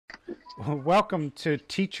Well, welcome to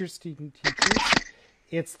Teachers, Student Teachers.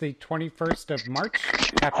 It's the 21st of March.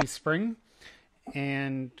 Happy spring.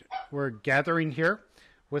 And we're gathering here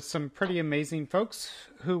with some pretty amazing folks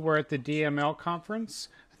who were at the DML conference.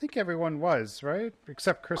 I think everyone was, right?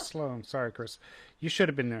 Except Chris Sloan. Sorry, Chris. You should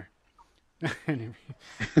have been there. Anyway,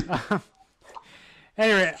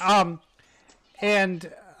 anyway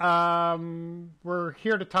we're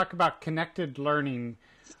here to talk about connected learning.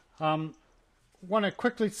 Want to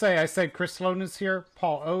quickly say, I said Chris Sloan is here,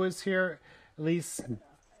 Paul O is here, Elise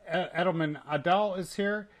Edelman Adal is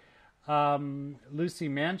here, Lucy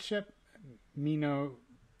Manship, Mino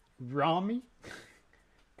Rami,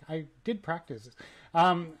 I did practice this.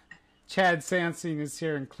 Chad Sansing is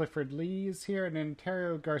here, and Clifford Lee is here, and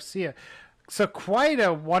Ontario Garcia. So quite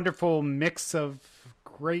a wonderful mix of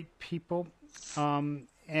great people, and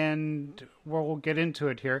we'll get into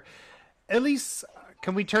it here. Elise,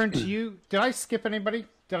 can we turn to you? Did I skip anybody?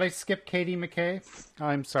 Did I skip Katie McKay?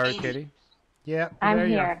 I'm sorry, Katie. Yeah, I'm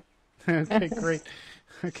here. Okay, great.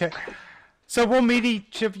 Okay. So we'll meet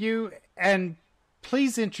each of you, and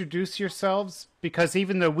please introduce yourselves, because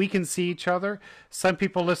even though we can see each other, some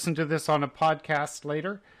people listen to this on a podcast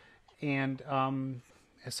later. And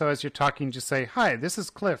so as you're talking, just say, hi, this is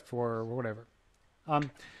Cliff, or whatever.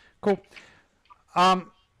 Cool. And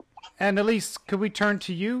Elise, could we turn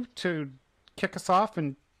to you to kick us off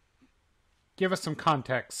and give us some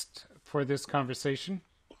context for this conversation?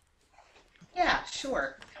 Yeah,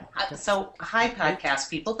 sure. So, hi, podcast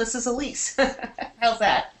people. This is Elise. How's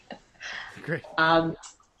that? Great.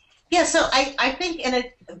 Yeah, so I think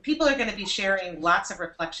people are going to be sharing lots of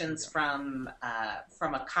reflections from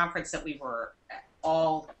a conference that we were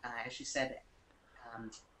all, as you said,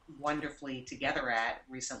 wonderfully together at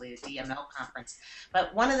recently, the DML conference.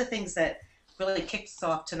 But one of the things that really kicks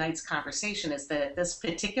off tonight's conversation is that at this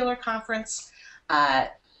particular conference,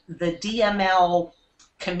 the DML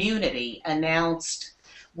community announced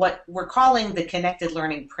what we're calling the Connected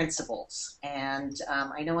Learning Principles. And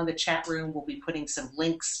I know in the chat room we'll be putting some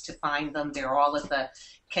links to find them. They're all at the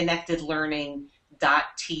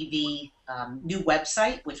connectedlearning.tv new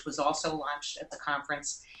website, which was also launched at the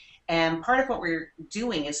conference. And part of what we're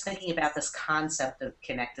doing is thinking about this concept of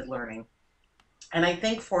connected learning. And I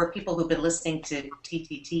think for people who've been listening to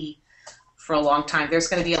TTT for a long time, there's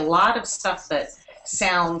going to be a lot of stuff that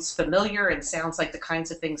sounds familiar and sounds like the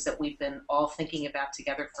kinds of things that we've been all thinking about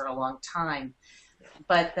together for a long time.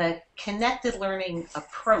 But the connected learning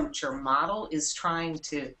approach or model is trying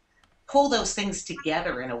to pull those things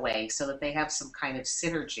together in a way so that they have some kind of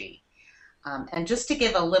synergy. And just to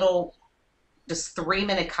give a little, just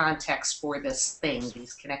 3-minute context for this thing,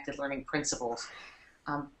 these connected learning principles,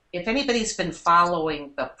 if anybody's been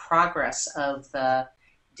following the progress of the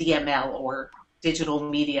DML, or Digital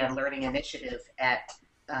Media and Learning Initiative,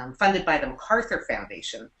 funded by the MacArthur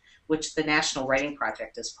Foundation, which the National Writing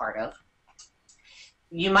Project is part of,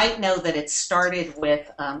 you might know that it started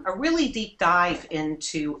with a really deep dive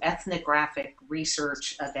into ethnographic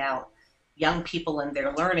research about young people and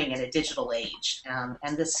their learning in a digital age.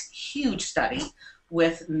 And this huge study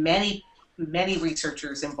with many, many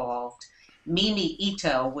researchers involved. Mimi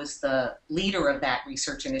Ito was the leader of that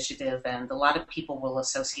research initiative, and a lot of people will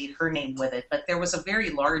associate her name with it, but there was a very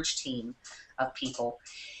large team of people.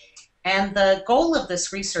 And the goal of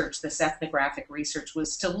this research, this ethnographic research,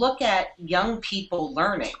 was to look at young people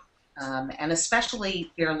learning, and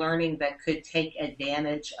especially their learning that could take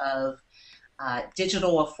advantage of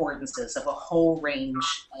digital affordances of a whole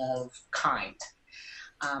range of kind.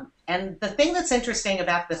 And the thing that's interesting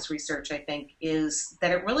about this research, I think, is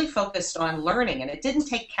that it really focused on learning, and it didn't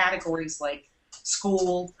take categories like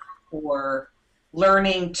school or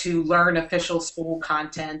learning to learn official school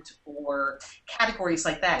content or categories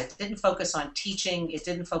like that. It didn't focus on teaching. It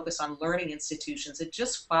didn't focus on learning institutions. It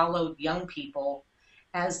just followed young people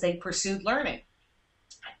as they pursued learning.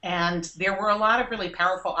 And there were a lot of really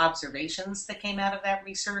powerful observations that came out of that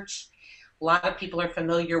research. A lot of people are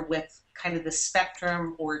familiar with kind of the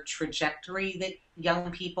spectrum or trajectory that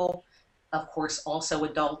young people, of course also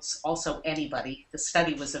adults, also anybody, the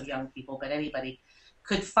study was of young people, but anybody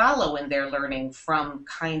could follow in their learning, from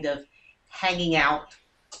kind of hanging out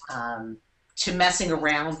to messing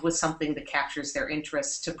around with something that captures their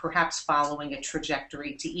interest, to perhaps following a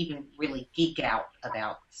trajectory to even really geek out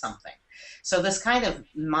about something. So this kind of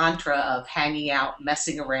mantra of hanging out,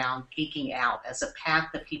 messing around, geeking out as a path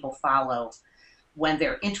that people follow when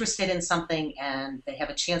they're interested in something and they have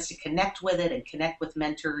a chance to connect with it and connect with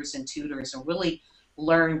mentors and tutors and really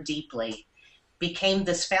learn deeply, became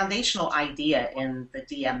this foundational idea in the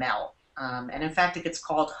DML. And in fact, it gets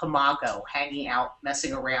called Hamago, hanging out,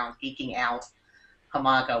 messing around, geeking out.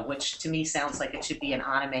 Hamago, which to me sounds like it should be an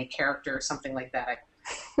anime character or something like that.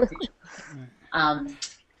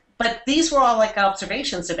 But these were all like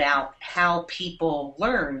observations about how people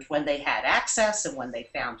learned when they had access and when they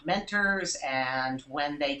found mentors and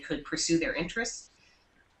when they could pursue their interests.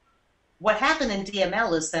 What happened in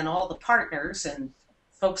DML is then all the partners and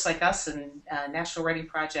folks like us and National Writing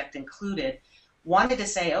Project included wanted to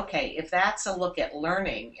say, okay, if that's a look at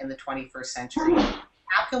learning in the 21st century,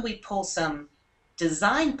 how can we pull some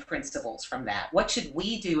design principles from that? What should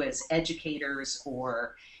we do as educators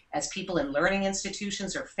or as people in learning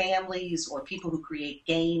institutions or families or people who create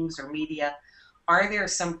games or media? Are there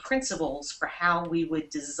some principles for how we would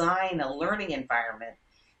design a learning environment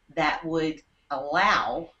that would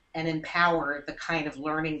allow and empower the kind of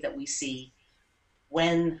learning that we see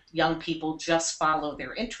when young people just follow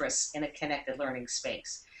their interests in a connected learning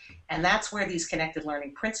space? And that's where these connected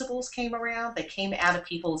learning principles came around. They came out of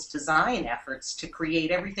people's design efforts to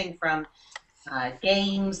create everything from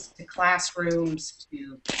games to classrooms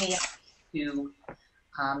to camp to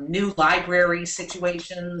new library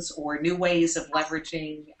situations or new ways of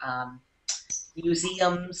leveraging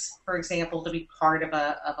museums, for example, to be part of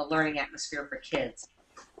a learning atmosphere for kids.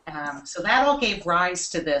 So that all gave rise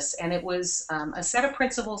to this, and it was a set of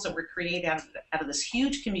principles that were created out of this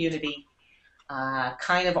huge community,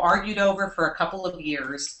 kind of argued over for a couple of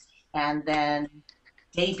years, and then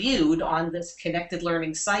debuted on this connected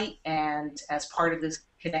learning site and as part of this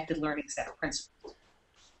connected learning set of principles.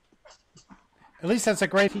 At least that's a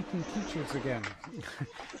great teaching teachers again.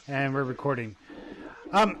 And we're recording.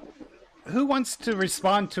 Who wants to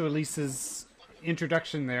respond to Elise's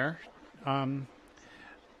introduction there?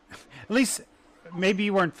 Elise, maybe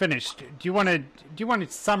you weren't finished. Do you want to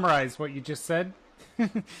summarize what you just said?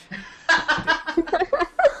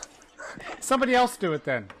 Somebody else do it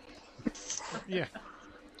then. Yeah.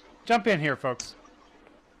 Jump in here, folks.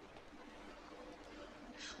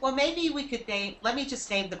 Well, maybe we could let me just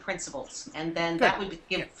name the principles, and then Good. That would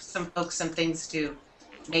give some folks some things to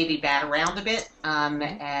maybe bat around a bit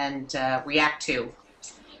and react to.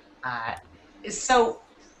 So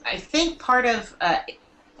I think part of,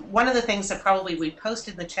 one of the things that probably we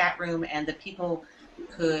posted in the chat room and that people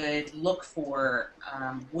could look for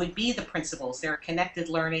would be the principles. They're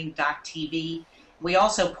connectedlearning.tv. We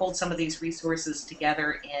also pulled some of these resources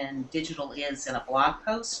together in Digital Is in a blog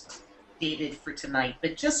post dated for tonight.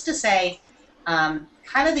 But just to say, kind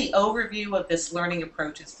of the overview of this learning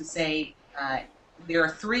approach is to say there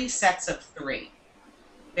are three sets of three.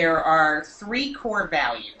 There are three core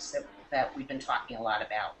values that we've been talking a lot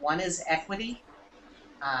about. One is equity,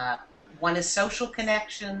 one is social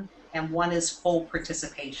connection, and one is full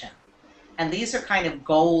participation. And these are kind of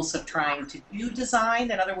goals of trying to do design.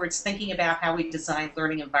 In other words, thinking about how we design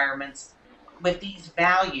learning environments with these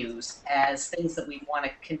values as things that we want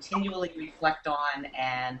to continually reflect on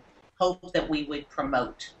and hope that we would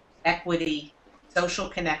promote: equity, social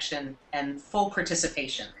connection, and full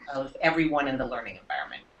participation of everyone in the learning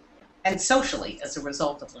environment, and socially as a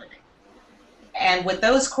result of learning. And with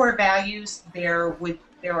those core values, there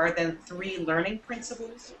are then three learning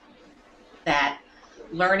principles. That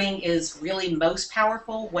learning is really most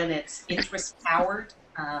powerful when it's interest-powered,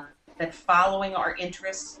 that following our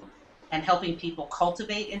interests and helping people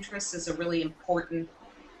cultivate interests is a really important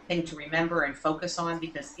thing to remember and focus on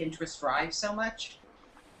because interest drives so much.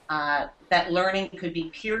 That learning could be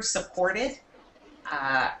peer-supported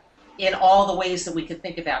in all the ways that we could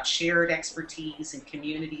think about shared expertise and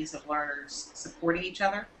communities of learners supporting each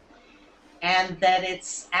other, and that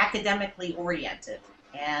it's academically oriented.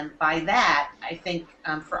 And by that, I think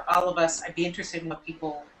for all of us, I'd be interested in what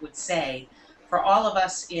people would say. For all of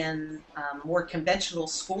us in more conventional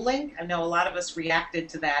schooling, I know a lot of us reacted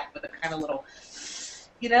to that with a kind of little,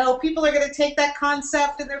 people are going to take that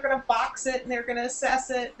concept and they're going to box it and they're going to assess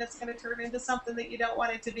it, and it's going to turn into something that you don't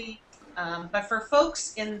want it to be. But for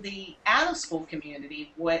folks in the out-of-school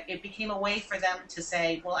community, it became a way for them to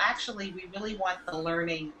say, well, actually, we really want the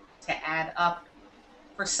learning to add up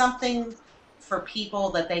for something for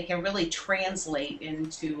people that they can really translate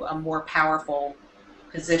into a more powerful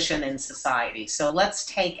position in society. So let's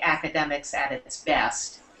take academics at its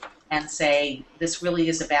best and say this really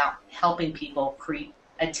is about helping people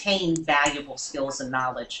attain valuable skills and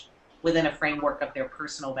knowledge within a framework of their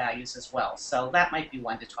personal values as well. So that might be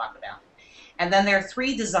one to talk about. And then there are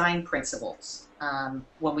three design principles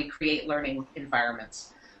when we create learning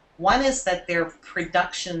environments. One is that they're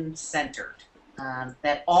production-centered.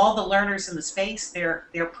 That all the learners in the space, they're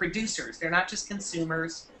producers. They're not just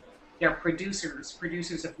consumers. They're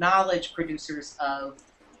producers of knowledge, producers of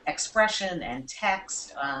expression and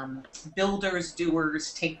text, builders,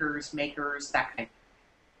 doers, tinkers, makers, that kind.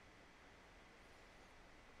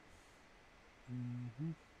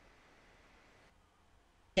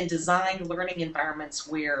 can design learning environments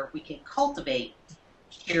where we can cultivate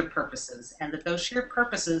shared purposes, and that those shared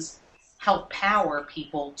purposes help power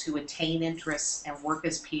people to attain interests and work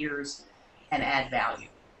as peers and add value.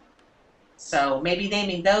 So maybe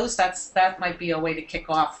naming those, that might be a way to kick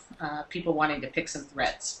off people wanting to pick some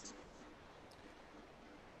threads.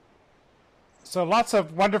 So lots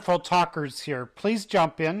of wonderful talkers here. Please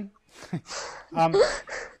jump in. And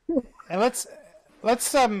let's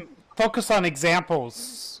focus on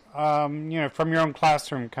examples, from your own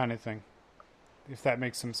classroom kind of thing, if that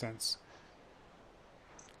makes some sense.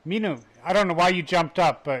 Minu, I don't know why you jumped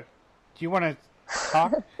up, but do you want to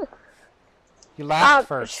talk? You laughed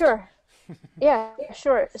first. Sure. Yeah,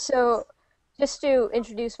 sure. So just to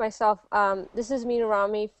introduce myself, this is Minu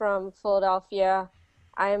Rami from Philadelphia.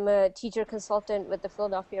 I'm a teacher consultant with the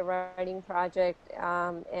Philadelphia Writing Project,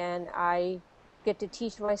 and I get to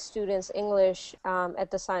teach my students English at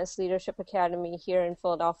the Science Leadership Academy here in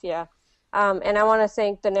Philadelphia. And I want to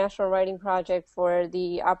thank the National Writing Project for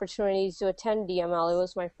the opportunity to attend DML. It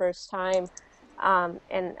was my first time. And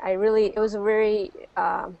it was a very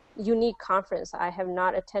unique conference. I have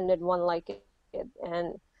not attended one like it.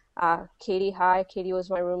 And Katie was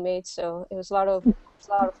my roommate, so it was a lot of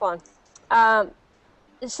fun.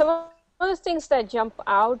 Some of the things that jump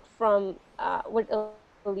out from what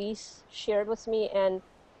Elise shared with me, and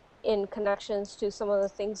in connections to some of the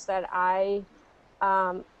things that I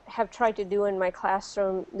have tried to do in my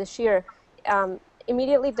classroom this year,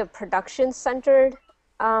 immediately the production-centered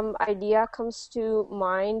idea comes to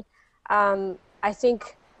mind. I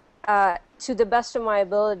think to the best of my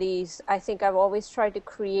abilities, I think I've always tried to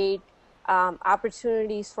create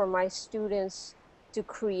opportunities for my students to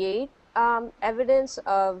create evidence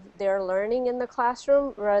of their learning in the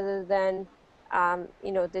classroom rather than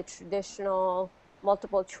the traditional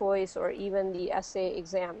multiple choice or even the essay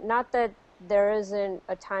exam. Not that there isn't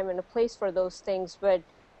a time and a place for those things, but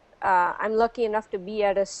I'm lucky enough to be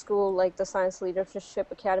at a school like the Science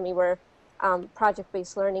Leadership Academy where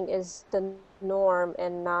project-based learning is the norm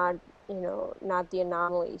and not the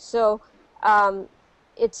anomaly. So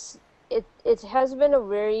it has been a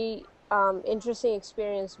very interesting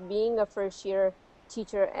experience being a first-year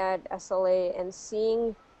teacher at SLA and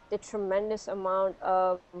seeing the tremendous amount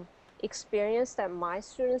of experience that my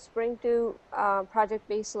students bring to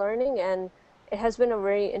project-based learning. And it has been a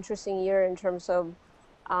very interesting year in terms of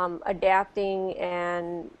adapting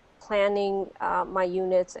and planning my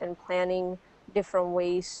units and planning different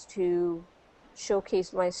ways to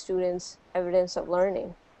showcase my students' evidence of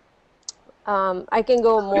learning. I can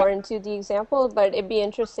go more into the example, but it'd be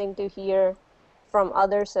interesting to hear from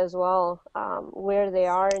others as well where they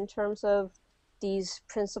are in terms of these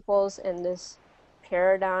principles and this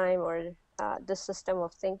paradigm or the system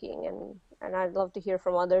of thinking, and I'd love to hear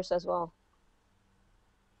from others as well.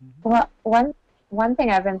 Well, one thing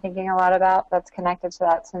I've been thinking a lot about that's connected to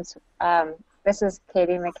that, since this is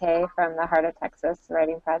Katie McKay from the Heart of Texas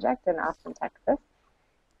Writing Project in Austin, Texas.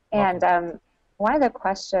 And one of the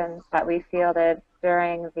questions that we fielded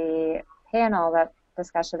during the panel, that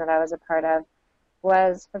discussion that I was a part of,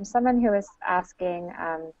 was from someone who was asking,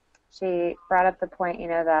 she brought up the point,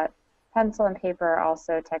 that pencil and paper are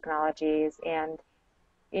also technologies. And,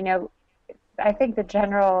 I think the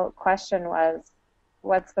general question was,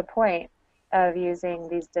 what's the point of using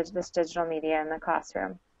this digital media in the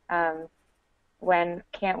classroom? When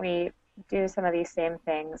can't we do some of these same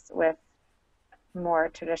things with more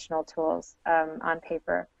traditional tools on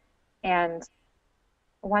paper? And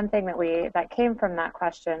one thing that came from that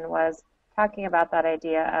question was talking about that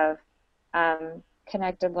idea of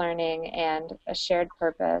connected learning and a shared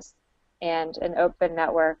purpose and an open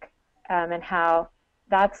network, and how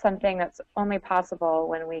that's something that's only possible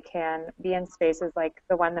when we can be in spaces like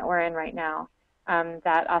the one that we're in right now,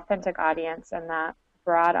 that authentic audience and that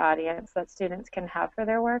broad audience that students can have for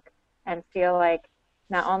their work and feel like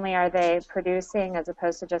not only are they producing as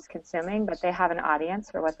opposed to just consuming, but they have an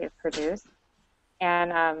audience for what they've produced.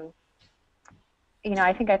 And,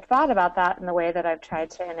 I think I've thought about that in the way that I've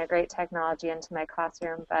tried to integrate technology into my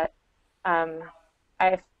classroom, but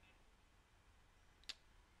I've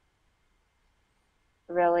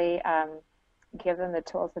really give them the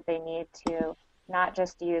tools that they need to not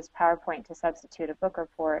just use PowerPoint to substitute a book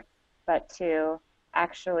report, but to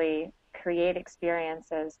actually create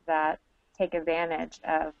experiences that take advantage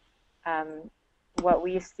of what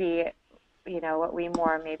we see, what we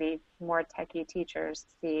maybe more techie teachers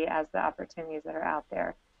see as the opportunities that are out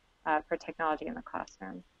there for technology in the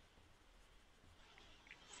classroom.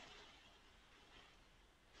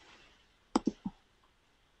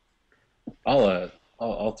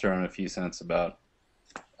 I'll throw in a few cents about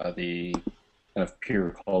the kind of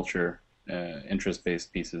peer culture,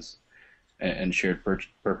 interest-based pieces, and shared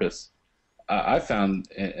purpose. I found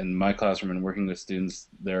in my classroom and working with students,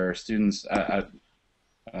 there are students. There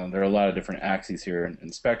are a lot of different axes here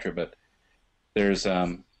in Spectra, but there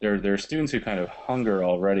are students who kind of hunger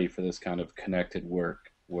already for this kind of connected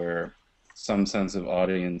work, where some sense of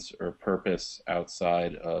audience or purpose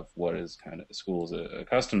outside of what is kind of schools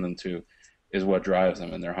accustomed them to is what drives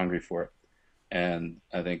them, and they're hungry for it. And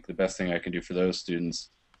I think the best thing I can do for those students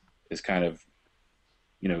is kind of,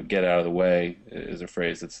 get out of the way is a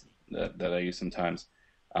phrase that I use sometimes.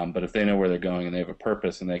 But if they know where they're going and they have a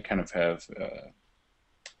purpose and they kind of have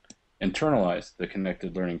internalized the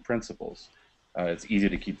connected learning principles, it's easy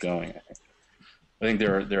to keep going, I think. I think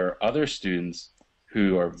there are other students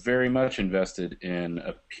who are very much invested in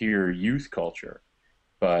a peer youth culture,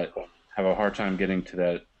 but have a hard time getting to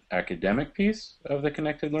that academic piece of the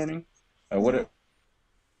connected learning.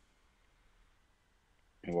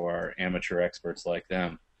 Who are amateur experts like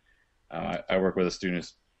them. I work with a student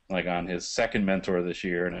who's like on his second mentor this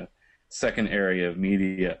year in a second area of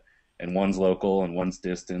media, and one's local and one's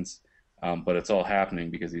distance, but it's all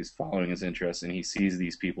happening because he's following his interests and he sees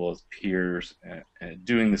these people as peers and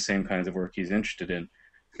doing the same kinds of work he's interested in,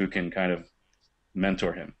 who can kind of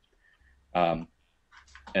mentor him.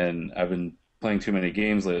 And I've been playing too many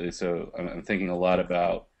games lately, so I'm thinking a lot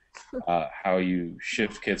about how you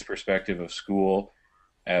shift kids' perspective of school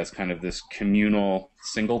as kind of this communal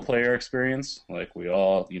single-player experience. Like we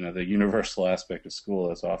all, the universal aspect of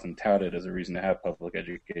school is often touted as a reason to have public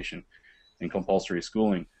education and compulsory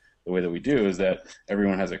schooling. The way that we do is that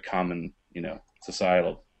everyone has a common,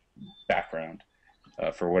 societal background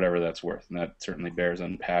for whatever that's worth, and that certainly bears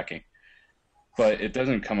unpacking. But it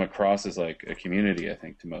doesn't come across as like a community, I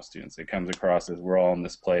think, to most students. It comes across as we're all in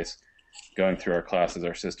this place going through our classes,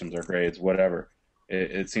 our systems, our grades, whatever.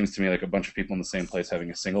 It seems to me like a bunch of people in the same place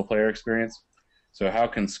having a single-player experience. So how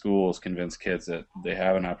can schools convince kids that they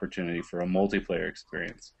have an opportunity for a multiplayer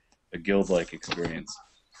experience, a guild-like experience,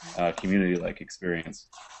 a community-like experience?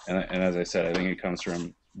 And as I said, I think it comes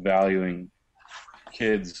from valuing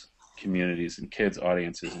kids' communities and kids'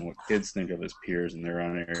 audiences and what kids think of as peers in their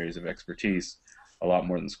own areas of expertise a lot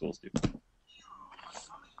more than schools do.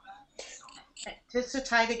 Just to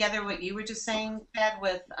tie together what you were just saying, Ted,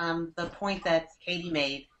 with the point that Katie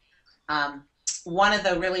made, one of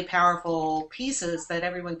the really powerful pieces that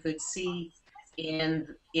everyone could see in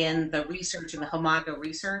the research, in the Homago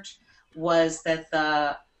research, was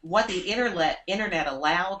that what the internet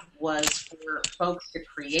allowed was for folks to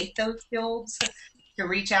create those guilds, to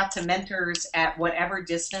reach out to mentors at whatever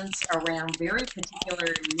distance around very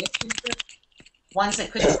particular niche interests, ones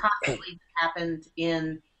that couldn't possibly happen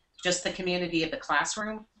in just the community of the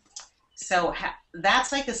classroom. So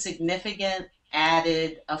that's like a significant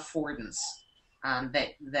added affordance,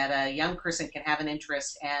 that a young person can have an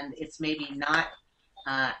interest, and it's maybe not,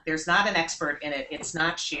 there's not an expert in it, it's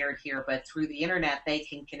not shared here, but through the internet they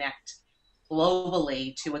can connect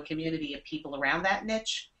globally to a community of people around that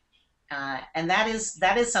niche. And that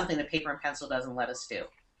is something that paper and pencil doesn't let us do.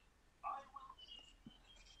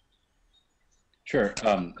 Sure.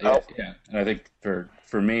 Yeah. And I think for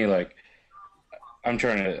me, like, I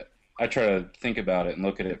try to think about it and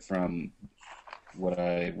look at it from what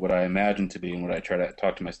I imagine to be, and what I try to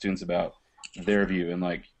talk to my students about their view. And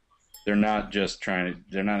like, they're not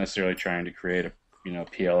necessarily trying to create a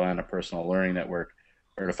PLN, a personal learning network,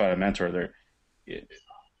 or to find a mentor. They're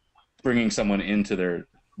bringing someone into their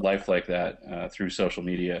life like that through social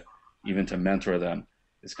media, even to mentor them,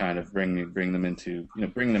 is kind of bring them into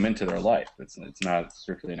their life. It's not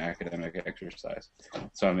strictly an academic exercise.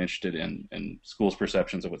 So I'm interested in schools'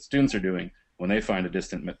 perceptions of what students are doing when they find a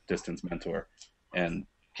distance mentor, and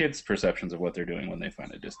kids' perceptions of what they're doing when they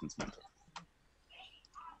find a distance mentor.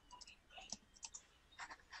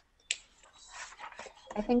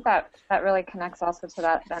 I think that really connects also to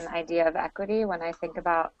that idea of equity. When I think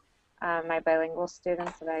about my bilingual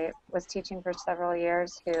students that I was teaching for several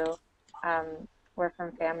years, who were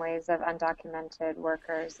from families of undocumented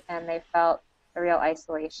workers, and they felt a real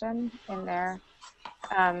isolation in their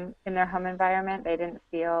home environment. They didn't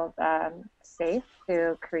feel safe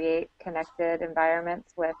to create connected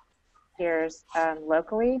environments with peers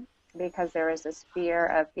locally, because there was this fear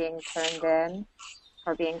of being turned in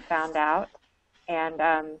or being found out, and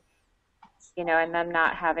and them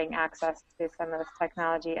not having access to some of this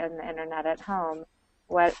technology and the internet at home.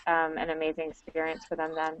 What an amazing experience for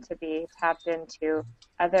them then to be tapped into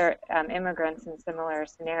other immigrants in similar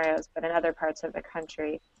scenarios, but in other parts of the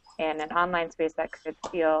country, in an online space that could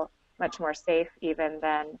feel much more safe even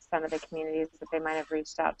than some of the communities that they might have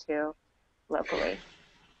reached out to locally.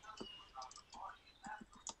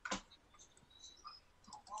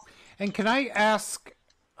 And can I ask,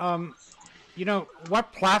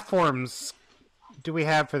 what platforms do we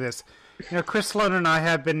have for this? Chris Sloan and I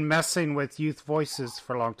have been messing with youth voices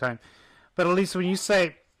for a long time. But at least when you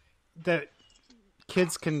say that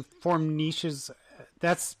kids can form niches,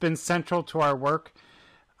 that's been central to our work.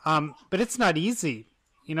 But it's not easy,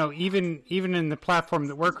 even in the platform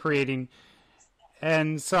that we're creating.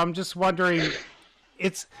 And so I'm just wondering,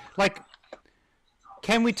 it's like,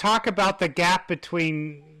 can we talk about the gap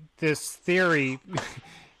between this theory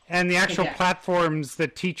and the actual platforms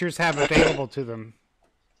that teachers have available to them?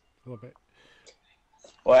 A little bit.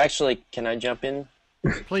 Well, actually, can I jump in?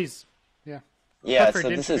 Please. Yeah. Yeah, so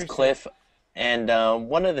this is Cliff. And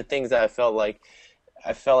one of the things that I felt like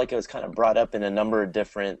it was kind of brought up in a number of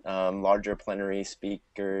different larger plenary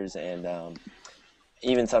speakers and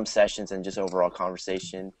even some sessions and just overall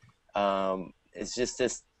conversation. It's just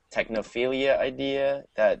this technophilia idea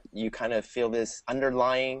that you kind of feel this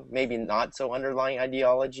underlying, maybe not so underlying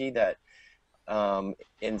ideology that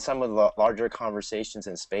in some of the larger conversations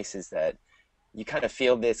and spaces that you kind of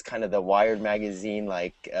feel this kind of the Wired magazine,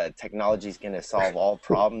 like technology is going to solve all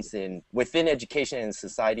problems within education and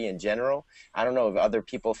society in general. I don't know if other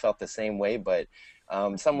people felt the same way, but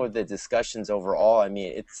some of the discussions overall, I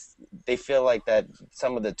mean, they feel like that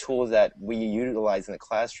some of the tools that we utilize in the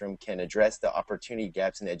classroom can address the opportunity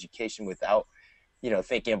gaps in education without,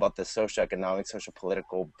 thinking about the socioeconomic, social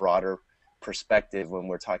political, broader perspective when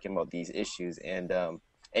we're talking about these issues. And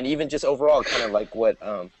even just overall, kind of like what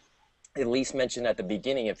Elise mentioned at the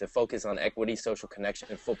beginning, if the focus on equity, social connection,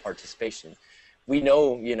 and full participation, we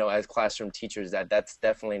know, as classroom teachers that that's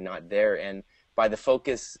definitely not there. And by the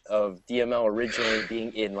focus of DML originally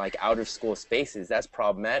being in like out of school spaces, that's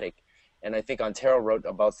problematic. And I think Antero wrote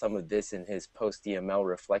about some of this in his post DML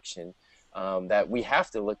reflection, that we have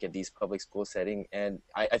to look at these public school settings. And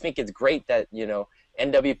I think it's great that,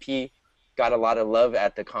 NWP got a lot of love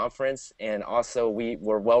at the conference, and also we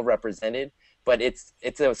were well represented, but it's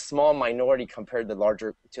a small minority compared to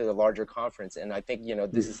the larger conference. And I think,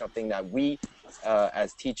 this is something that we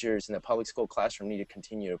as teachers in the public school classroom need to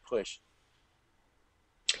continue to push.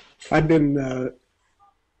 I'm going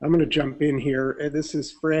to jump in here. This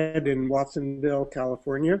is Fred in Watsonville,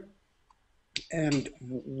 California. And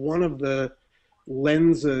one of the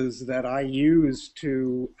lenses that I use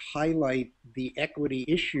to highlight the equity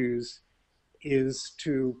issues is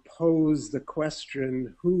to pose the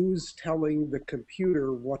question, who's telling the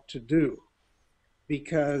computer what to do?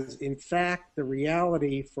 Because in fact, the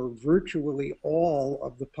reality for virtually all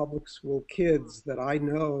of the public school kids that I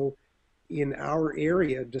know in our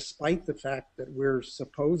area, despite the fact that we're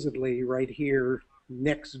supposedly right here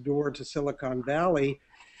next door to Silicon Valley,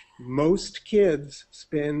 most kids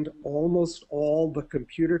spend almost all the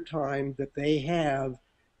computer time that they have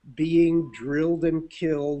being drilled and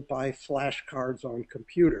killed by flashcards on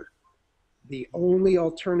computer. The only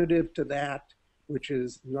alternative to that, which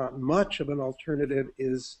is not much of an alternative,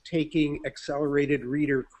 is taking accelerated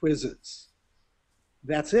reader quizzes.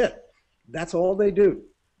 That's it. That's all they do.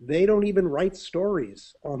 They don't even write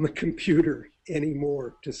stories on the computer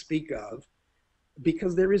anymore to speak of,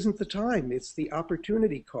 because there isn't the time. It's the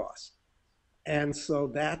opportunity cost. And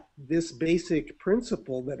so this basic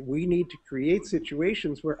principle that we need to create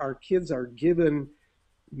situations where our kids are given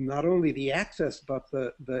not only the access, but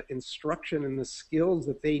the instruction and the skills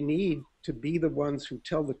that they need to be the ones who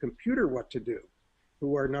tell the computer what to do,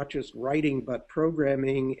 who are not just writing, but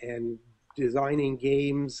programming and designing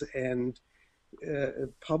games and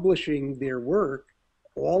publishing their work.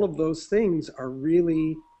 All of those things are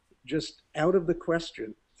really just out of the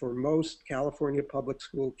question for most California public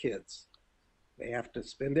school kids. They have to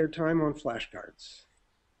spend their time on flashcards.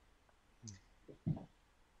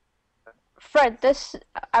 Fred,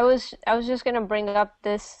 I was just going to bring up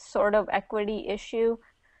this sort of equity issue.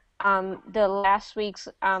 The last week's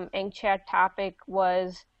EngChat topic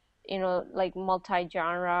was, like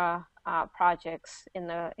multi-genre projects in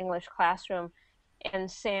the English classroom. And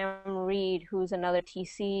Sam Reed, who's another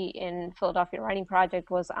TC in Philadelphia Writing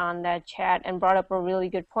Project, was on that chat and brought up a really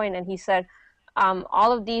good point. And he said,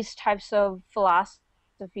 all of these types of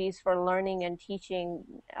philosophies for learning and teaching,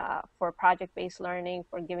 for project-based learning,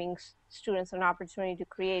 for giving students an opportunity to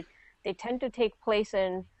create, they tend to take place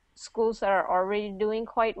in schools that are already doing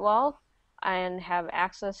quite well and have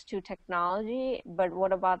access to technology. But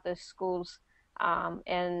what about the schools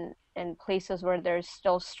and places where there's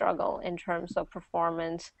still struggle in terms of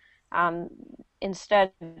performance?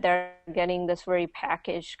 Instead, they're getting this very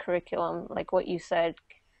packaged curriculum, like what you said,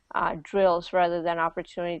 drills, rather than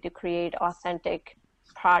opportunity to create authentic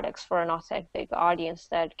products for an authentic audience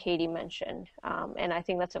that Katie mentioned. And I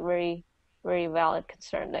think that's a very very valid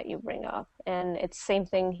concern that you bring up. And it's the same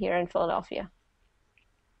thing here in Philadelphia.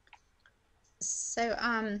 So,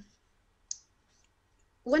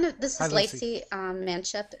 this Hi, is Lacey. Lacey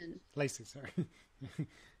Manship, and Lacey, sorry.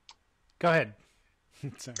 Go ahead.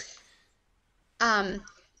 Sorry.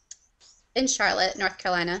 in Charlotte, North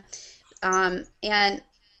Carolina. And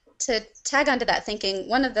to tag onto that thinking,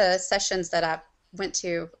 one of the sessions that I went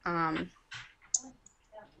to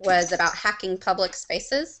was about hacking public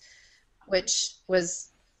spaces, which was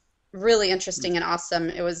really interesting and awesome.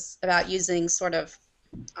 It was about using sort of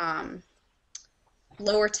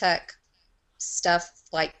lower tech stuff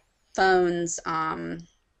like phones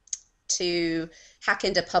to hack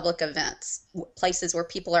into public events, places where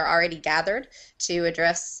people are already gathered to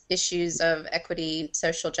address issues of equity,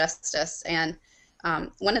 social justice. And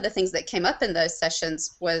one of the things that came up in those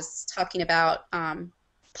sessions was talking about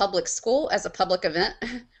public school as a public event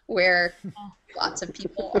where lots of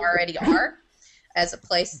people already are, as a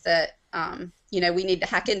place that we need to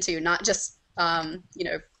hack into, not just I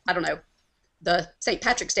don't know, the St.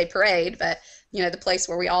 Patrick's Day parade, but the place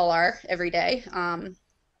where we all are every day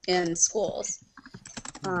in schools.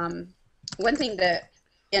 One thing that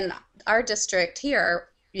in our district here,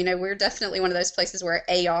 we're definitely one of those places where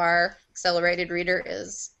AR, accelerated reader,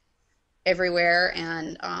 is everywhere,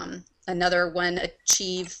 and another one,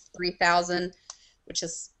 Achieve 3000, which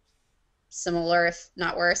is similar if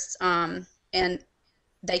not worse, and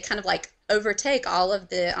they kind of like overtake all of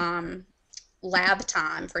the lab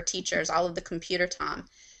time for teachers, all of the computer time,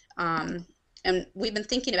 and we've been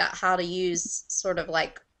thinking about how to use sort of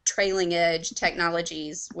like trailing edge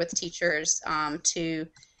technologies with teachers and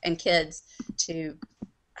kids to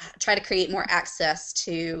try to create more access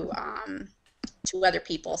to other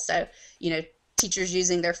people. So teachers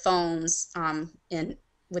using their phones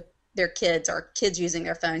with their kids, or kids using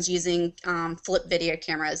their phones, using flip video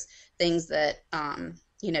cameras, things that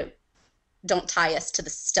don't tie us to the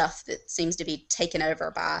stuff that seems to be taken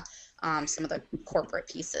over by some of the corporate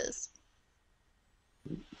pieces.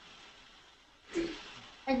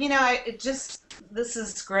 And this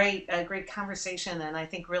is great, a great conversation, and I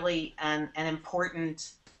think really an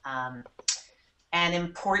important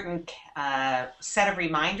set of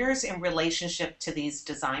reminders in relationship to these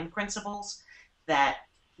design principles that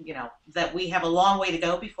that we have a long way to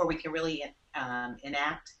go before we can really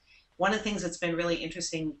enact. One of the things that's been really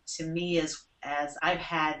interesting to me is, as I've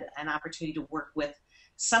had an opportunity to work with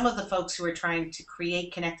some of the folks who are trying to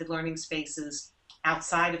create connected learning spaces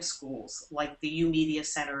outside of schools, like the U Media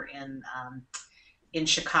Center in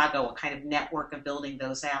Chicago, a kind of network of building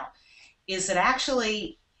those out, is that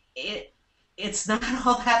actually it's not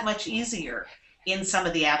all that much easier in some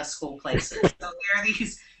of the out-of-school places. So there are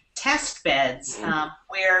these test beds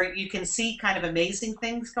where you can see kind of amazing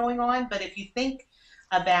things going on, but if you think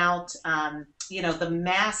about the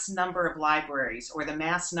mass number of libraries or the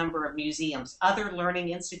mass number of museums, other learning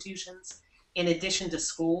institutions in addition to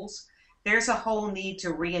schools, there's a whole need to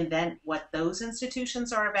reinvent what those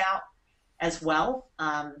institutions are about as well.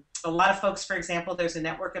 A lot of folks, for example, there's a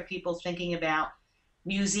network of people thinking about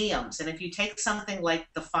museums. And if you take something like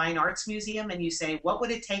the Fine Arts Museum and you say, what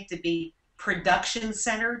would it take to be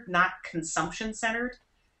production-centered, not consumption-centered?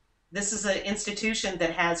 This is an institution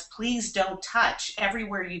that has please don't touch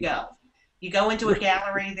everywhere you go. You go into a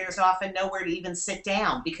gallery, there's often nowhere to even sit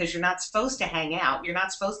down because you're not supposed to hang out. You're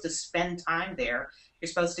not supposed to spend time there. You're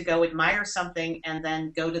supposed to go admire something and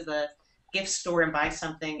then go to the gift store and buy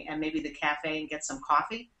something and maybe the cafe and get some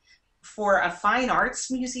coffee. For a fine arts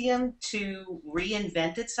museum to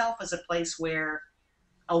reinvent itself as a place where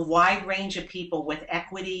a wide range of people with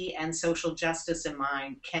equity and social justice in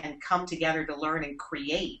mind can come together to learn and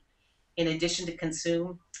create in addition to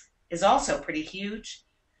consume is also pretty huge.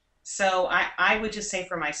 So I would just say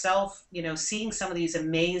for myself, seeing some of these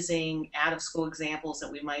amazing out-of-school examples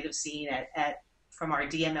that we might have seen from our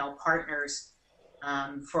DML partners,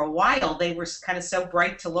 for a while, they were kind of so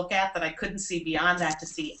bright to look at that I couldn't see beyond that to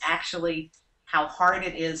see actually how hard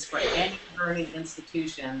it is for any learning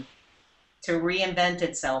institution to reinvent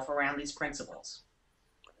itself around these principles.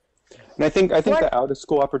 And I think the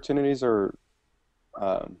out-of-school opportunities are,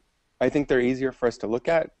 I think they're easier for us to look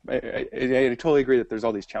at. I totally agree that there's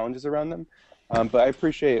all these challenges around them, but I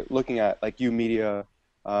appreciate looking at like U Media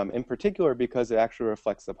in particular because it actually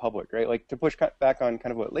reflects the public, right? Like to push back on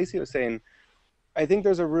kind of what Lacey was saying, I think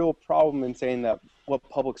there's a real problem in saying that what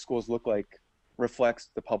public schools look like reflects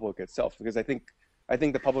the public itself, because I think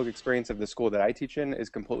the public experience of the school that I teach in is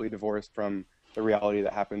completely divorced from the reality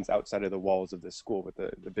that happens outside of the walls of the school with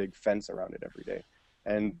the big fence around it every day.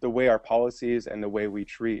 And the way our policies and the way we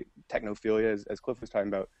treat technophilia, as Cliff was talking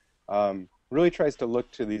about, really tries to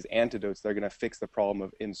look to these antidotes that are going to fix the problem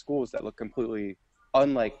of in schools that look completely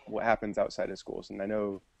unlike what happens outside of schools. And I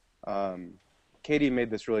know Katie made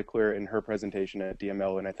this really clear in her presentation at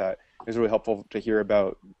DML, and I thought it was really helpful to hear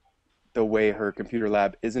about the way her computer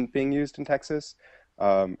lab isn't being used in Texas,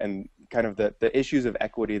 and kind of the issues of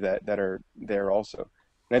equity that are there also.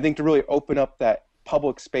 And I think to really open up that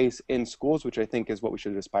public space in schools, which I think is what we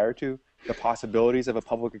should aspire to, the possibilities of a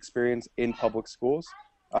public experience in public schools,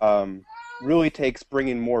 really takes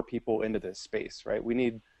bringing more people into this space, right? We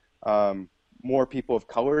need more people of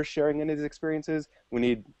color sharing in these experiences. We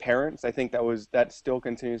need parents. I think that still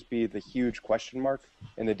continues to be the huge question mark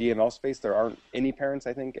in the DML space. There aren't any parents,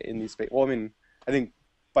 I think, in these space. Well, I mean, I think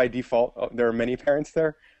by default there are many parents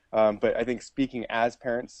there, but I think speaking as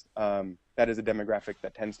parents, that is a demographic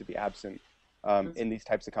that tends to be absent in these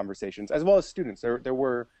types of conversations, as well as students. There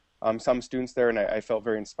were some students there, and I felt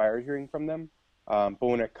very inspired hearing from them. But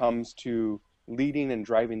when it comes to leading and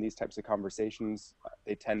driving these types of conversations,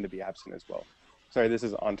 they tend to be absent as well. Sorry, this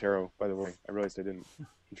is Ontero, by the way. I realized I didn't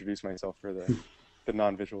introduce myself for the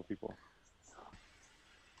non-visual people.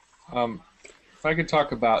 If I could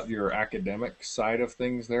talk about your academic side of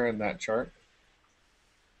things there in that chart.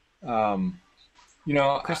 You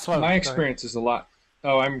know, Sloan, my experience is a lot.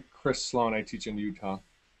 Oh, I'm Chris Sloan. I teach in Utah.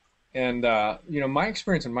 And, you know, my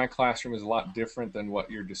experience in my classroom is a lot different than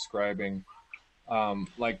what you're describing.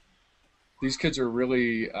 Like, these kids are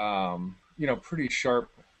really, you know, pretty sharp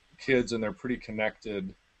kids, and they're pretty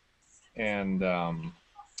connected. And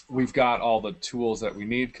we've got all the tools that we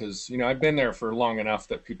need because, you know, I've been there for long enough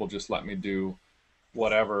that people just let me do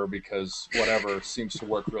whatever because whatever seems to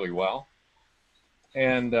work really well.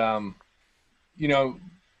 And, you know,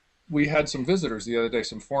 we had some visitors the other day,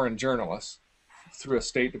 some foreign journalists, through a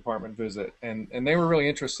State Department visit, and they were really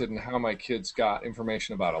interested in how my kids got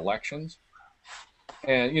information about elections.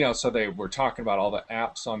 And, you know, so they were talking about all the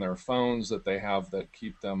apps on their phones that they have that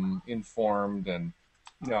keep them informed, and,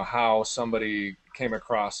 you know, how somebody came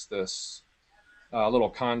across this little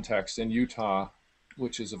context in Utah,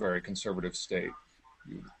 which is a very conservative state,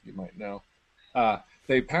 you might know.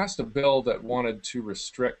 They passed a bill that wanted to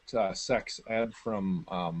restrict sex ed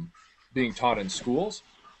from being taught in schools.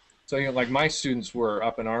 So, you know, like my students were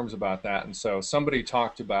up in arms about that. And so somebody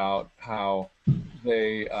talked about how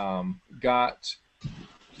they got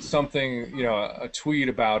something, you know, a tweet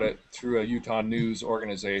about it through a Utah news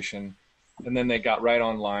organization. And then they got right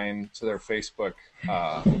online to their Facebook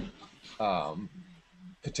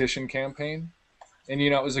petition campaign. And, you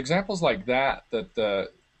know, it was examples like that that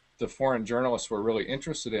the foreign journalists were really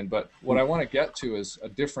interested in. But what I want to get to is a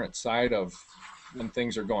different side of when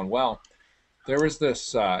things are going well. There was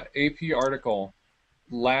this AP article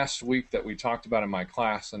last week that we talked about in my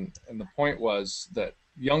class, and the point was that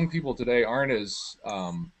young people today aren't as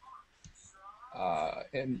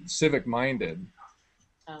civic-minded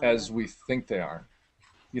as we think they are.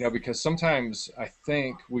 You know, because sometimes I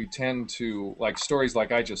think we tend to, like stories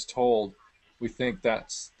like I just told, we think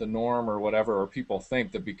that's the norm or whatever, or people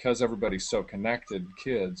think that because everybody's so connected,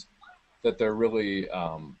 kids, that they're really,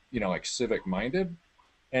 you know, like civic-minded.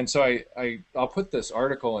 And so I'll put this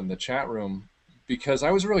article in the chat room because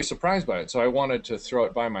I was really surprised by it. So I wanted to throw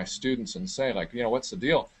it by my students and say, like, you know, what's the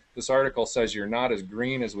deal? This article says you're not as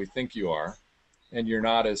green as we think you are, and you're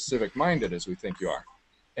not as civic-minded as we think you are.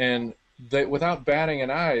 And they, without batting an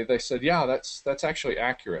eye, they said, yeah, that's actually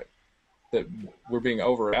accurate, that we're being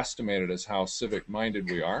overestimated as how civic-minded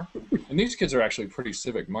we are. And these kids are actually pretty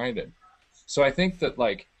civic-minded. So I think that,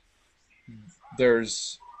 like,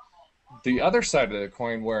 there's the other side of the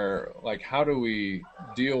coin where, like, how do we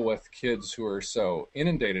deal with kids who are so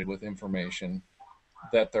inundated with information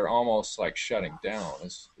that they're almost like shutting down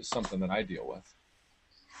is something that I deal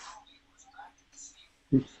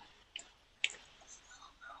with.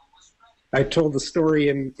 I told the story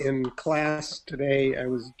in class today. I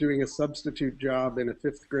was doing a substitute job in a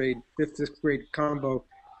fifth sixth grade combo,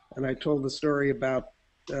 and I told the story about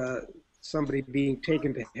somebody being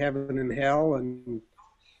taken to heaven and hell, and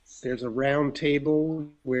there's a round table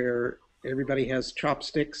where everybody has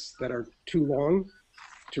chopsticks that are too long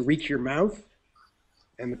to reach your mouth,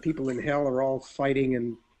 and the people in hell are all fighting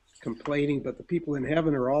and complaining, but the people in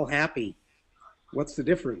heaven are all happy. What's the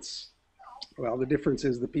difference? Well, the difference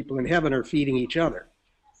is the people in heaven are feeding each other.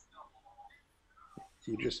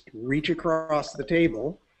 You just reach across the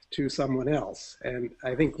table to someone else. And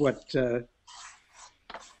I think what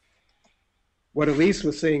Elise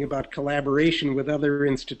was saying about collaboration with other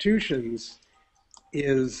institutions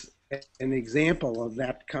is an example of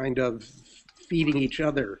that kind of feeding each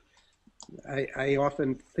other. I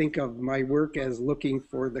often think of my work as looking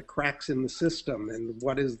for the cracks in the system and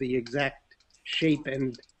what is the exact shape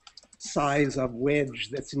and size of wedge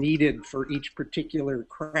that's needed for each particular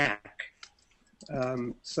crack.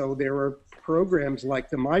 So there are programs like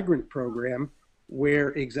the migrant program where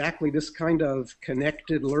exactly this kind of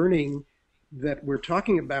connected learning that we're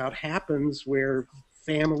talking about happens, where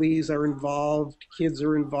families are involved, kids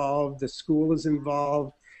are involved, the school is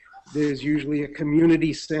involved. There's usually a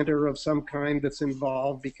community center of some kind that's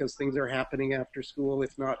involved because things are happening after school,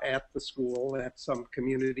 if not at the school, at some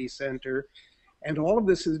community center. And all of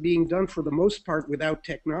this is being done for the most part without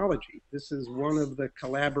technology. This is one of the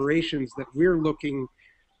collaborations that we're looking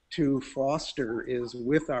to foster, is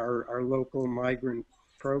with our local migrant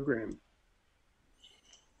program.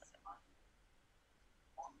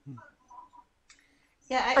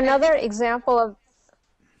 Yeah. Another example of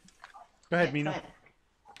Go ahead, Mina.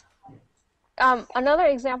 another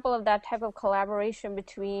example of that type of collaboration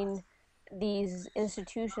between these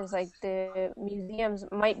institutions, like the museums,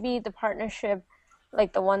 might be the partnership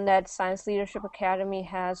like the one that Science Leadership Academy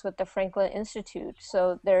has with the Franklin Institute.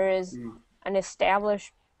 So there is an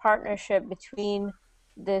established partnership between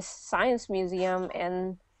this science museum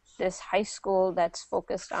and this high school that's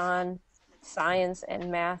focused on science and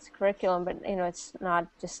math curriculum. But, you know, it's not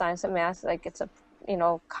just science and math, like it's a, you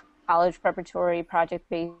know, college preparatory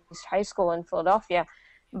project-based high school in Philadelphia.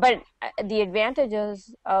 But the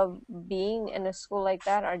advantages of being in a school like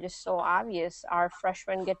that are just so obvious. Our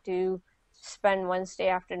freshmen get to spend Wednesday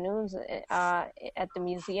afternoons at the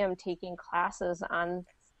museum taking classes on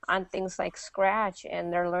things like Scratch,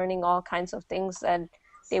 and they're learning all kinds of things that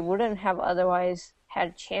they wouldn't have otherwise had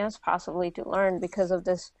a chance possibly to learn because of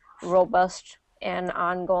this robust and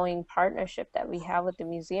ongoing partnership that we have with the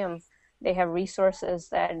museum. They have resources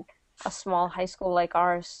that a small high school like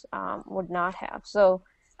ours would not have. So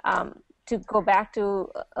to go back to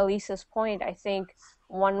Elisa's point, I think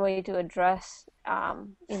one way to address,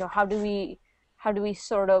 you know, how do we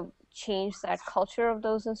sort of change that culture of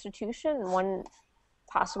those institutions? One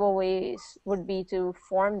possible ways would be to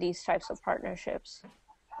form these types of partnerships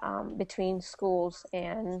between schools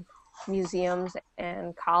and museums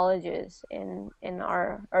and colleges in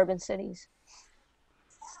our urban cities.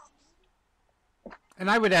 And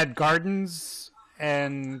I would add gardens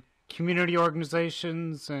and community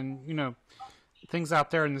organizations and, you know, things out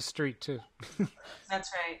there in the street too. That's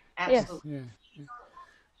right. Absolutely.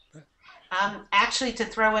 Yeah. Actually, to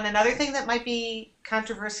throw in another thing that might be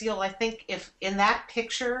controversial, I think if in that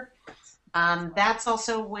picture, that's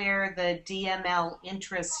also where the DML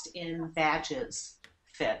interest in badges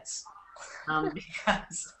fits.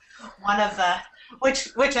 Because one of the,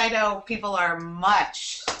 which I know people are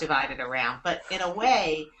much divided around, but in a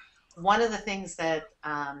way, one of the things that,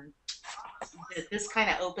 that this kind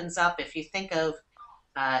of opens up, if you think of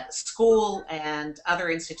school and other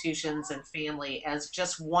institutions and family as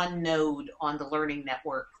just one node on the learning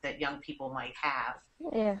network that young people might have.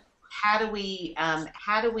 Yeah. How do we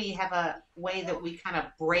have a way that we kind of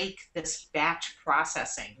break this batch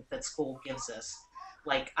processing that school gives us?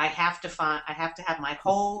 Like I have to have my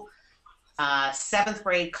whole 7th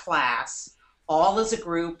grade class all as a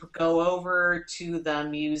group go over to the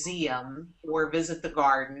museum or visit the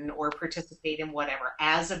garden or participate in whatever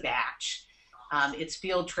as a batch. It's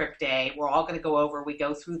field trip day. We're all going to go over. We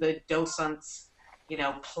go through the docents, you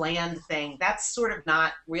know, planned thing. That's sort of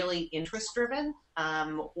not really interest driven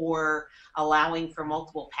or allowing for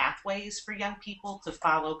multiple pathways for young people to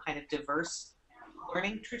follow kind of diverse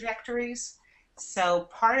learning trajectories. So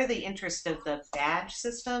part of the interest of the badge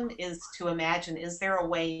system is to imagine, is there a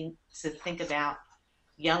way to think about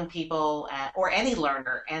young people or any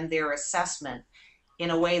learner and their assessment in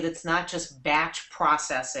a way that's not just batch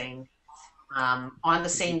processing on the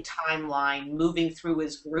same timeline, moving through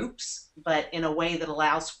as groups, but in a way that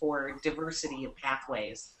allows for diversity of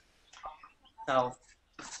pathways. So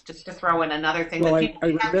just to throw in another thing. Well, that people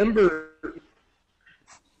I remember,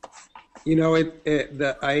 you know,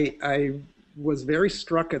 I was very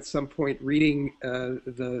struck at some point reading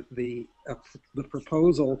the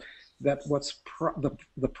proposal that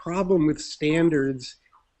the problem with standards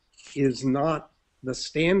is not the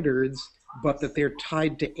standards, but that they're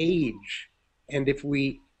tied to age. And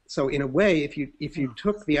so in a way, if you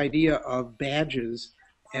took the idea of badges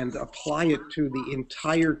and apply it to the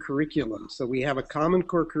entire curriculum, so we have a Common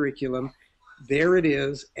Core curriculum, there it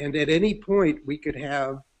is, and at any point we could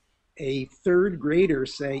have a 3rd grader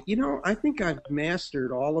say, you know, I think I've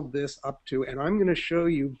mastered all of this up to, and I'm going to show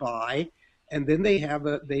you by, and then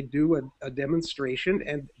they do a demonstration,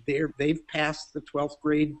 and they've passed the 12th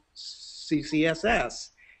grade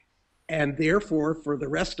CCSS. And therefore, for the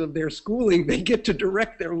rest of their schooling, they get to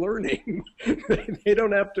direct their learning. They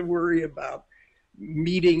don't have to worry about,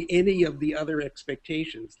 meeting any of the other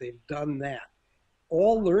expectations. They've done that.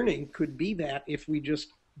 All learning could be that if we just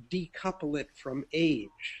decouple it from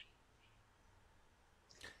age.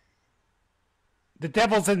 The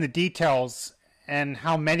devil's in the details, and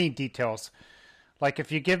how many details. Like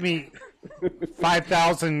if you give me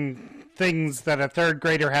 5,000 things that a third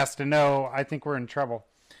grader has to know, I think we're in trouble.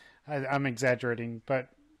 I'm exaggerating, but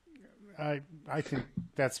I think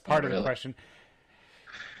that's part of the question.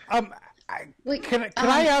 Can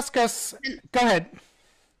I ask us? Go ahead.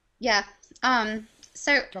 Yeah.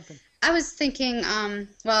 So I was thinking.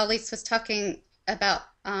 Well, Elise was talking about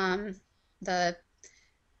the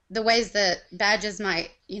ways that badges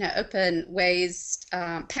might, open ways,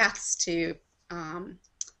 paths to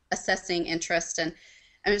assessing interest, and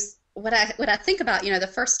what I think about,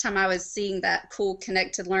 the first time I was seeing that cool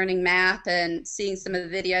connected learning map and seeing some of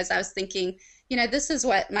the videos, I was thinking, this is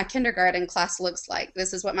what my kindergarten class looks like.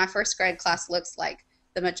 This is what my first grade class looks like.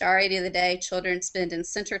 The majority of the day, children spend in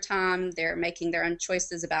center time. They're making their own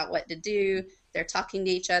choices about what to do. They're talking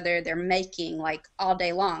to each other. They're making, like, all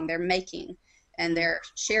day long. They're making, and they're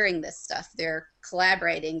sharing this stuff. They're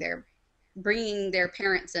collaborating. They're bringing their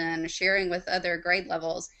parents in, sharing with other grade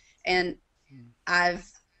levels. And I've,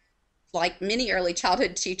 like many early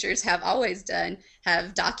childhood teachers have always done,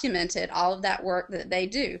 have documented all of that work that they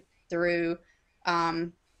do through,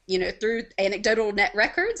 through anecdotal net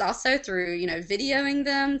records, also through, videoing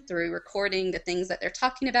them, through recording the things that they're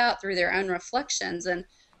talking about, through their own reflections. And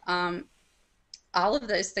all of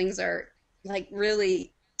those things are, like,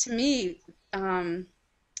 really, to me,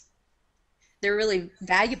 they're really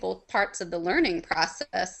valuable parts of the learning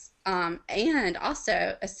process, and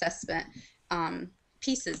also assessment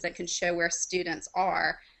pieces that can show where students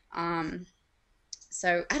are.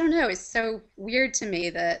 So I don't know, it's so weird to me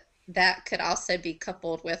that could also be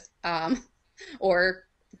coupled with, or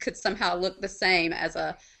could somehow look the same as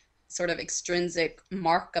a sort of extrinsic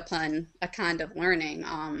mark upon a kind of learning,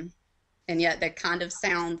 and yet they kind of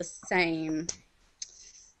sound the same.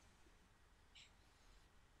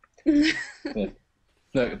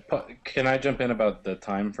 Can I jump in about the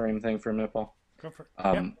time frame thing for a minute, Paul? Go for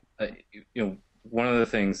it. One of the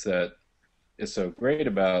things that is so great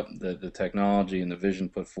about the technology and the vision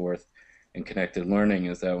put forth in connected learning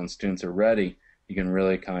is that when students are ready, you can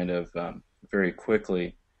really kind of very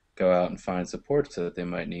quickly go out and find supports that they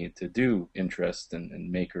might need to do interest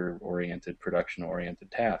and maker-oriented, production-oriented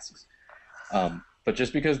tasks. But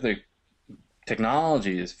just because the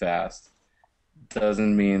technology is fast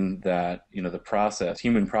doesn't mean that the process,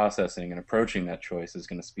 human processing and approaching that choice is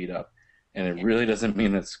going to speed up. And it really doesn't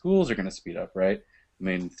mean that schools are going to speed up, right? I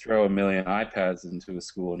mean, throw 1 million iPads into a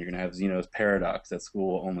school and you're going to have Zeno's paradox that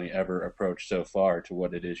school will only ever approach so far to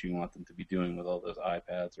what it is you want them to be doing with all those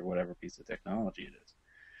iPads or whatever piece of technology it is.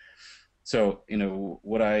 So,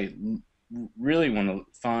 what I really want to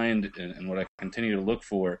find and what I continue to look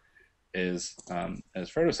for is, as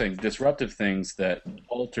Fred was saying, disruptive things that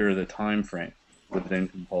alter the time frame within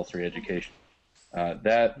compulsory education.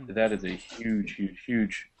 That is a huge, huge,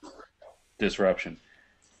 huge disruption.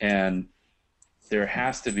 And there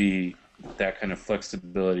has to be that kind of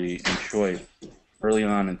flexibility and choice early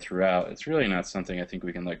on and throughout. It's really not something I think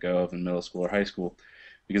we can let go of in middle school or high school,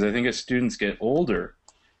 because I think as students get older,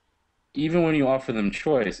 even when you offer them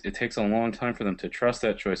choice, it takes a long time for them to trust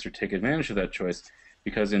that choice or take advantage of that choice,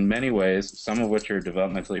 because in many ways, some of which are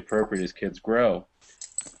developmentally appropriate as kids grow,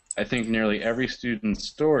 I think nearly every student's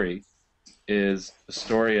story is a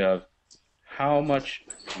story of how much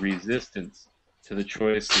resistance to the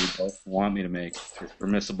choice the adults want me to make is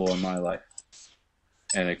permissible in my life.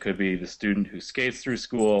 And it could be the student who skates through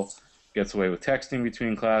school, gets away with texting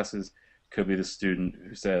between classes, could be the student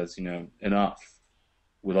who says, enough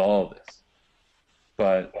with all of this.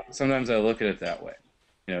 But sometimes I look at it that way.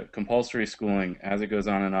 Compulsory schooling, as it goes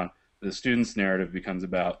on and on, the student's narrative becomes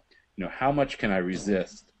about, how much can I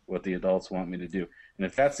resist what the adults want me to do? And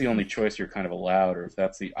if that's the only choice you're kind of allowed, or if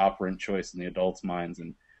that's the operant choice in the adults' minds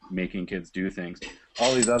and making kids do things,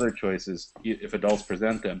 all these other choices, if adults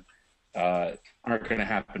present them, aren't going to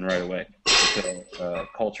happen right away. So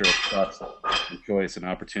culture of trust and choice and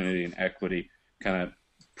opportunity and equity kind of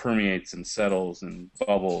permeates and settles and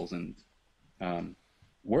bubbles and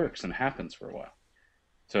works and happens for a while.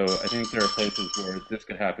 So I think there are places where this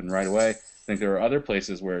could happen right away. I think there are other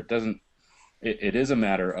places where it doesn't. It is a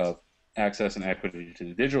matter of access and equity to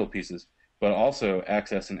the digital pieces, but also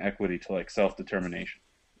access and equity to, like, self-determination.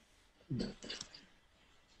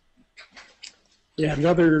 Yeah,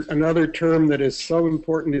 another term that is so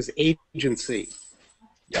important is agency.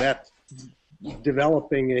 Yeah. That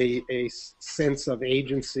developing a sense of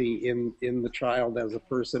agency in the child as a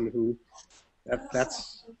person who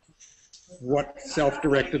That's what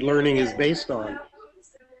self-directed learning is based on.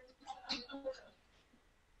 Do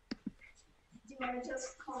you want to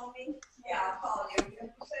just call me? Yeah, I'll call you.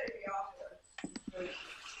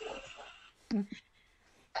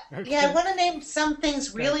 Yeah, I want to name some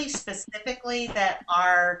things really specifically that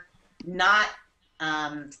are not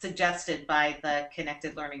suggested by the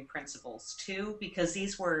connected learning principles too, because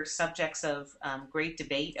these were subjects of great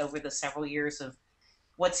debate over the several years of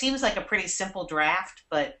what seems like a pretty simple draft,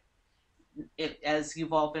 but as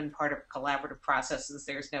you've all been part of collaborative processes,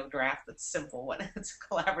 there's no draft that's simple when it's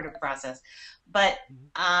a collaborative process. But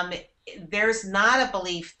there's not a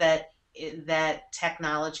belief that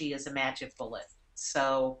technology is a magic bullet.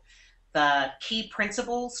 So the key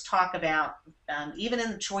principles talk about, even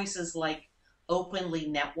in choices like openly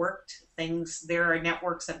networked things, there are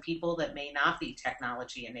networks of people that may not be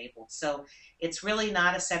technology enabled. So it's really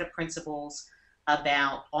not a set of principles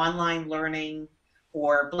about online learning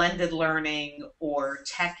or blended learning or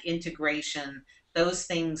tech integration. Those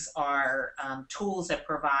things are tools that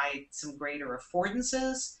provide some greater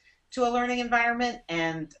affordances to a learning environment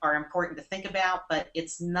and are important to think about, but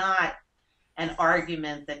it's not an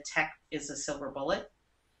argument that tech is a silver bullet.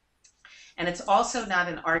 And it's also not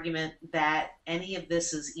an argument that any of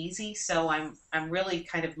this is easy. So I'm really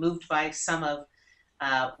kind of moved by some of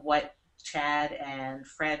what Chad and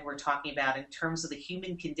Fred were talking about in terms of the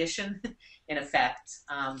human condition, in effect.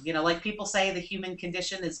 Like people say, the human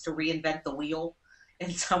condition is to reinvent the wheel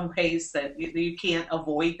in some ways, that you can't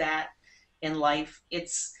avoid that in life.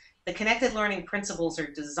 It's the connected learning principles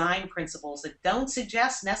are design principles that don't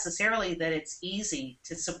suggest necessarily that it's easy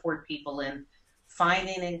to support people in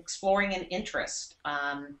finding and exploring an interest,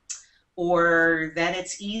 or that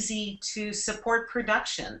it's easy to support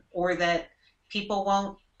production, or that people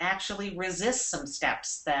won't actually resist some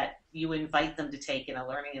steps that you invite them to take in a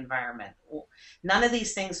learning environment. None of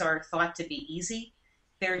these things are thought to be easy.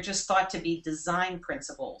 They're just thought to be design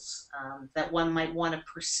principles that one might want to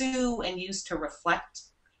pursue and use to reflect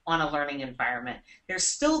on a learning environment. There's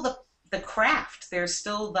still the craft. There's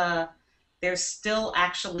still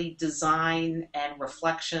actually design and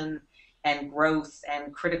reflection and growth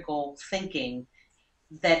and critical thinking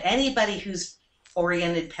that anybody who's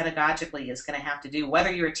oriented pedagogically is going to have to do,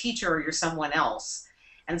 whether you're a teacher or you're someone else.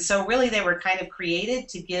 And so really they were kind of created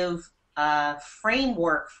to give a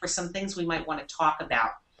framework for some things we might want to talk about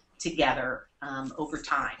together over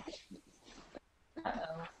time.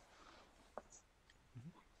 Uh-oh.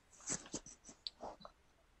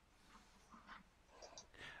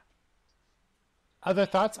 Other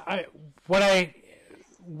thoughts? What I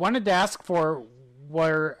wanted to ask for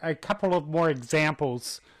were a couple of more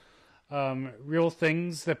examples, real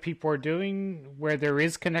things that people are doing where there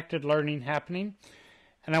is connected learning happening.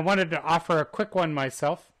 And I wanted to offer a quick one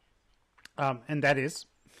myself, and that is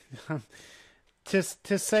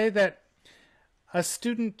to say that a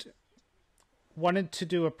student wanted to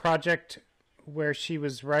do a project where she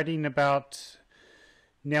was writing about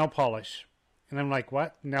nail polish. And I'm like,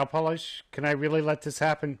 what? Nail polish? Can I really let this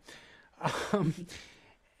happen?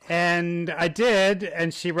 And I did,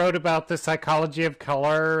 and she wrote about the psychology of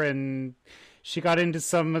color, and she got into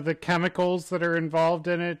some of the chemicals that are involved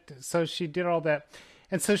in it. So she did all that.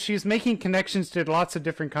 And so she's making connections to lots of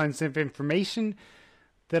different kinds of information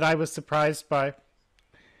that I was surprised by.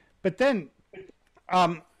 But then,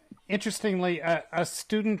 interestingly, a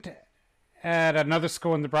student at another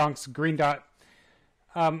school in the Bronx, Green Dot,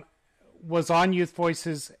 was on Youth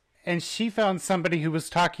Voices, and she found somebody who was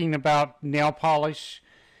talking about nail polish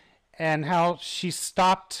and how she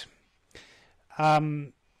stopped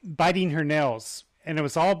biting her nails. And it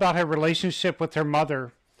was all about her relationship with her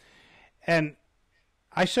mother. And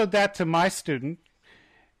I showed that to my student,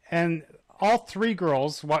 and all three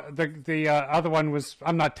girls, the other one was,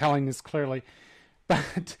 I'm not telling this clearly,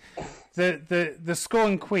 but the school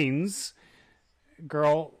in Queens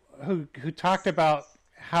girl who talked about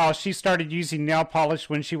how she started using nail polish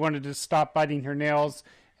when she wanted to stop biting her nails,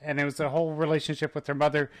 and it was a whole relationship with her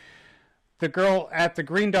mother. The girl at the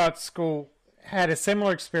Green Dot school had a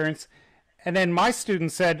similar experience, and then my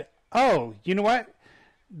student said, oh, you know what?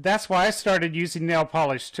 That's why I started using nail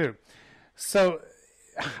polish too. So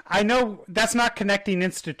I know that's not connecting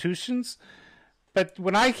institutions, but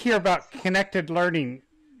when I hear about connected learning,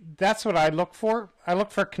 that's what I look for. I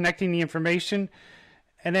look for connecting the information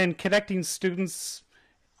and then connecting students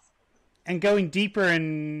and going deeper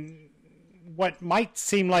in what might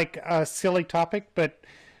seem like a silly topic, but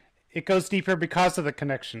it goes deeper because of the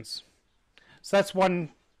connections. So that's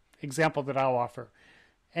one example that I'll offer.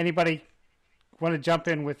 Anybody want to jump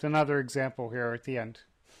in with another example here at the end?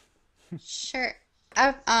 Sure.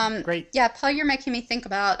 Great. Yeah, Paul, you're making me think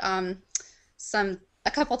about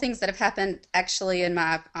a couple things that have happened actually in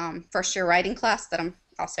my first year writing class that I'm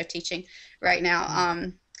also teaching right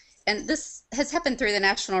now. And this has happened through the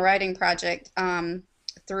National Writing Project,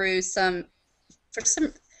 through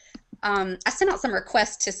I sent out some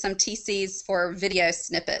requests to some TCs for video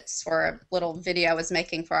snippets for a little video I was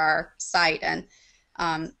making for our site, and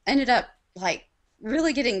ended up like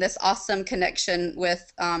really getting this awesome connection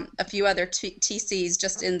with a few other TCs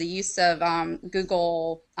just in the use of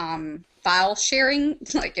Google file sharing.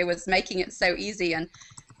 Like, it was making it so easy. And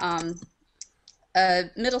a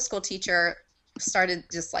middle school teacher started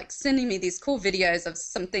just like sending me these cool videos of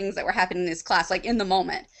some things that were happening in his class, like in the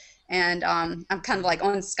moment. And I'm kind of like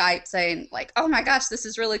on Skype saying like, oh my gosh, this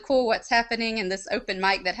is really cool what's happening in this open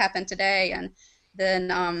mic that happened today. And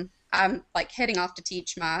then I'm like heading off to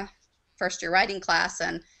teach my first year writing class,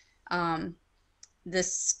 and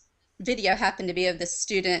this video happened to be of this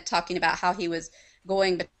student talking about how he was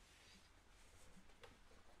going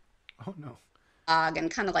Oh no.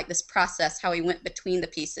 and kind of like this process, how he went between the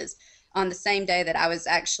pieces on the same day that I was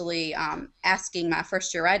actually asking my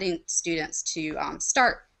first year writing students to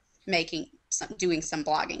start doing some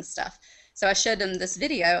blogging stuff. So I showed them this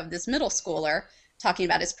video of this middle schooler talking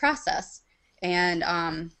about his process, and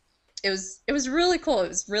it was really cool. It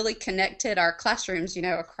was really connected our classrooms,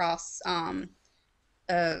 across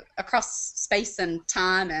across space and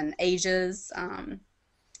time and ages.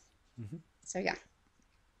 So yeah.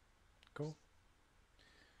 Cool.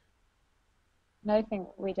 Another thing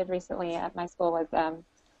we did recently at my school was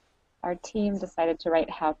our team decided to write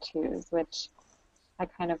how-tos, which I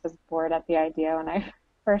kind of was bored at the idea when I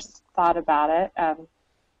first thought about it.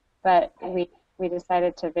 But we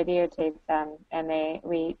decided to videotape them, and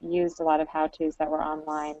we used a lot of how-tos that were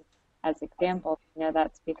online as examples.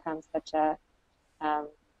 That's become such a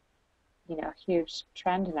huge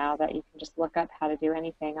trend now that you can just look up how to do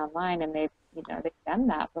anything online, and they've done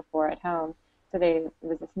that before at home. So there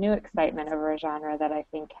was this new excitement over a genre that I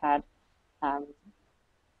think had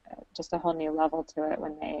just a whole new level to it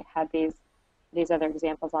when they had these other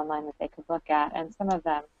examples online that they could look at. And some of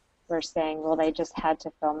them were saying, well, they just had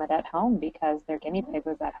to film it at home because their guinea pig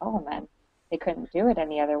was at home, and they couldn't do it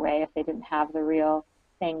any other way if they didn't have the real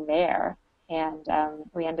thing there. And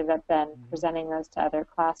we ended up then presenting those to other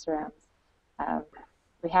classrooms.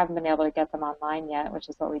 We haven't been able to get them online yet, which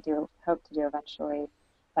is what we hope to do eventually.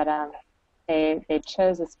 But they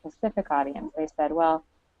chose a specific audience. They said, well,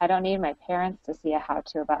 I don't need my parents to see a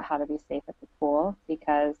how-to about how to be safe at the pool,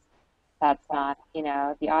 because that's not,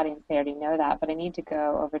 the audience, they already know that, but I need to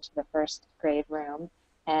go over to the first grade room,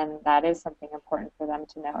 and that is something important for them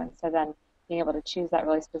to know. And so then being able to choose that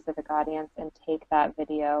really specific audience and take that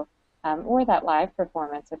video or that live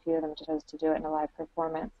performance, a few of them chose to do it in a live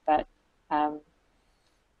performance, but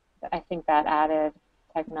I think that added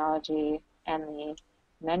technology and the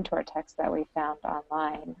mentor text that we found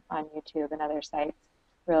online on YouTube and other sites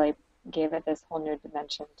really gave it this whole new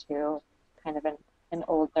dimension to kind of an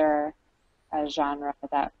older genre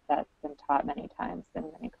that's been taught many times in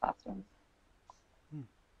many classrooms.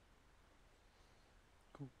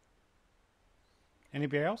 Cool.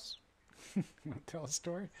 Anybody else want to tell a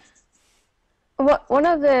story? One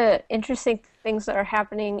of the interesting things that are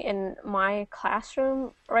happening in my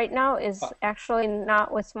classroom right now is actually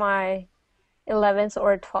not with my 11th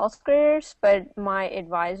or 12th graders, but my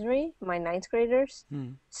advisory, my 9th graders.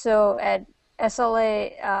 So at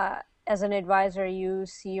SLA, as an advisor, you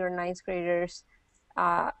see your 9th graders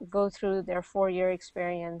go through their 4-year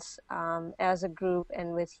experience as a group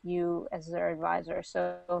and with you as their advisor.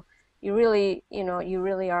 So you really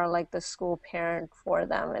are like the school parent for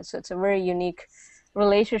them. It's a very unique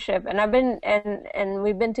relationship. And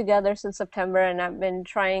we've been together since September, and I've been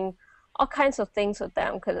trying all kinds of things with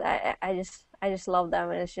them because I just love them,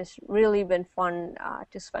 and it's just really been fun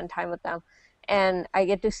to spend time with them. And I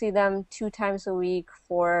get to see them 2 times a week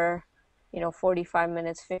for 45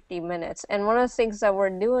 minutes, 50 minutes. And one of the things that we're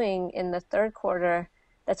doing in the 3rd quarter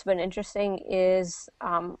that's been interesting is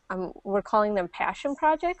we're calling them passion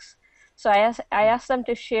projects. So I asked them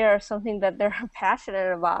to share something that they're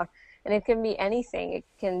passionate about, and it can be anything. It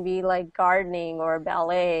can be like gardening or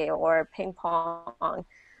ballet or ping pong,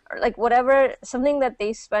 or like whatever, something that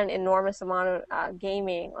they spend enormous amount of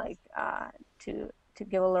gaming, like to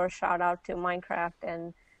give a little shout out to Minecraft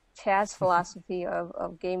and Chad's philosophy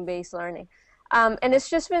of game-based learning. And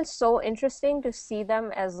it's just been so interesting to see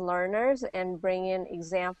them as learners and bring in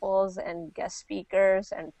examples and guest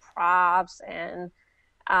speakers and props, and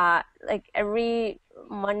like every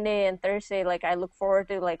Monday and Thursday, like I look forward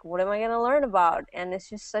to like, what am I going to learn about? And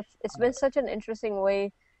it's been such an interesting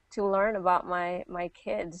way to learn about my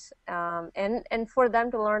kids, and for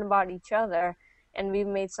them to learn about each other. And we've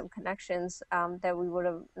made some connections that we would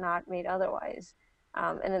have not made otherwise.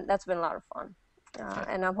 And that's been a lot of fun.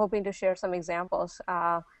 And I'm hoping to share some examples,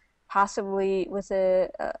 possibly with a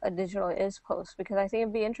digital is post, because I think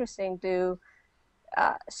it'd be interesting to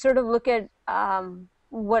sort of look at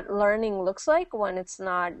what learning looks like when it's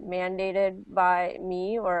not mandated by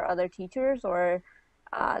me or other teachers or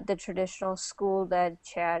the traditional school that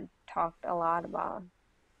Chad talked a lot about.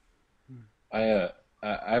 I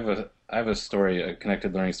have a story, a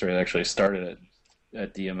connected learning story that actually started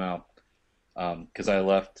at DML, because I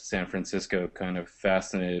left San Francisco kind of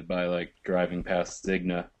fascinated by like driving past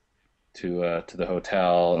Zigna to the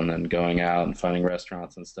hotel and then going out and finding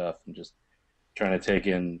restaurants and stuff and just trying to take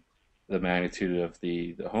in the magnitude of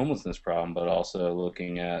the homelessness problem, but also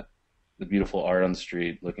looking at the beautiful art on the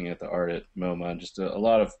street, looking at the art at MoMA, and just a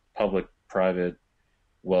lot of public, private,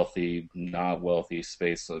 wealthy, not wealthy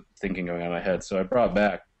space thinking going on in my head. So I brought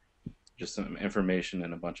back just some information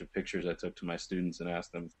and a bunch of pictures I took to my students and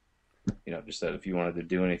asked them, just that if you wanted to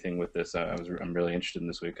do anything with this, I'm really interested in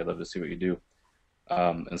this week. I'd love to see what you do.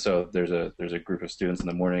 And so there's a group of students in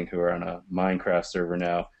the morning who are on a Minecraft server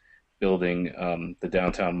now, building the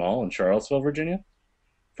downtown mall in Charlottesville, Virginia,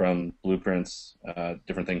 from blueprints,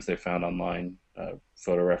 different things they found online,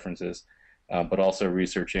 photo references, but also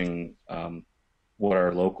researching what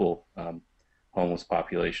our local homeless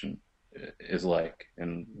population is like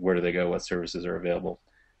and where do they go, what services are available,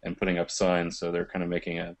 and putting up signs. So they're kind of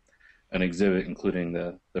making an exhibit, including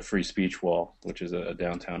the free speech wall, which is a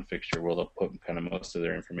downtown fixture where they'll put kind of most of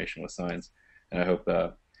their information with signs. And I hope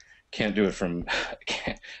can't do it from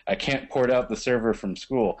I can't port out the server from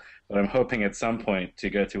school, but I'm hoping at some point to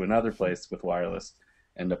go to another place with wireless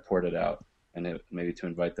and to port it out, and maybe to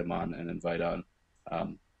invite them on and invite on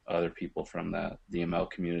other people from the ML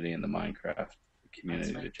community and the Minecraft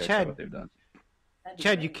community to check out what they've done.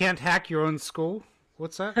 Chad, you can't hack your own school?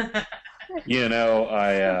 What's that? I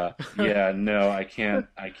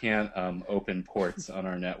can't open ports on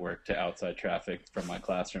our network to outside traffic from my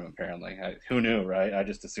classroom, apparently. Who knew, right? I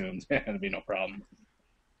just assumed it'd be no problem.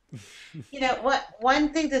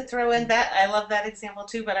 One thing to throw in, that I love that example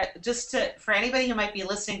too, but for anybody who might be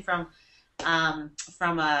listening from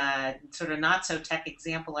a sort of not so tech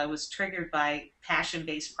example, I was triggered by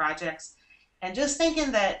passion-based projects. And just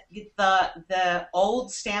thinking that the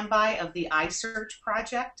old standby of the iSearch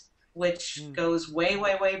project, which goes way,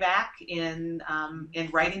 way, way back in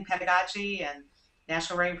writing pedagogy and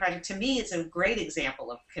National Writing Project, to me, it's a great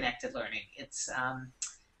example of connected learning. It's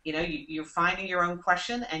you're finding your own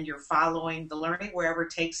question and you're following the learning wherever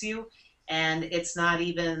it takes you, and it's not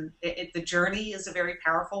even the journey is a very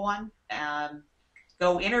powerful one.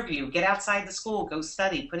 Go interview, get outside the school, go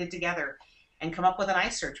study, put it together, and come up with an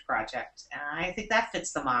iSearch project. I think that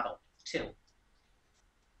fits the model too.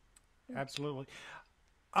 Absolutely.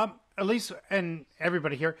 Elise and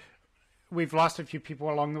everybody here, we've lost a few people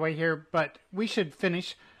along the way here, but we should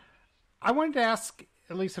finish. I wanted to ask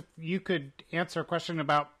Elise if you could answer a question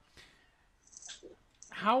about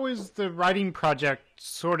how is the writing project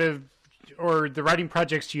or the writing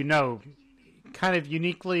projects kind of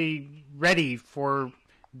uniquely ready for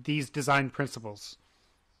these design principles?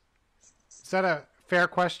 Is that a fair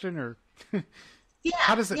question, or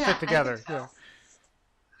how does it fit together?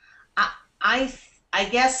 I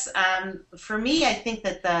guess for me, I think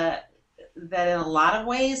that in a lot of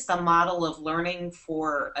ways, the model of learning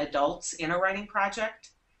for adults in a writing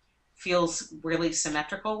project feels really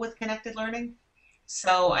symmetrical with connected learning.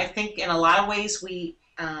 So I think in a lot of ways we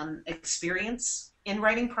experience in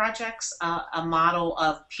writing projects a model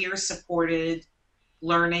of peer-supported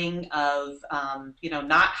learning of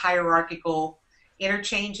not hierarchical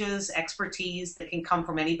interchanges, expertise that can come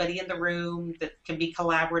from anybody in the room, that can be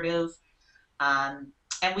collaborative.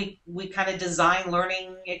 And we kind of design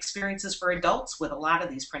learning experiences for adults with a lot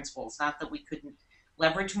of these principles, not that we couldn't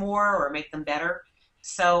leverage more or make them better.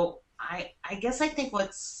 So I guess I think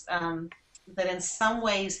what's that in some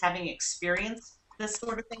ways having experienced this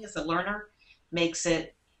sort of thing as a learner makes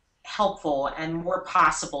it helpful and more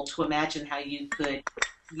possible to imagine how you could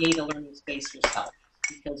create a learning space yourself,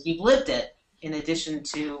 because you've lived it in addition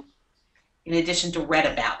to read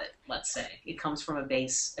about it. Let's say it comes from a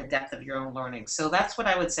depth of your own learning. So that's what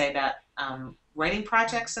I would say about writing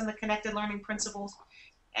projects and the connected learning principles.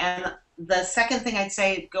 And the second thing I'd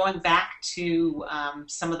say, going back to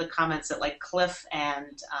some of the comments that like Cliff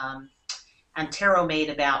and Taro made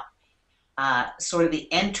about sort of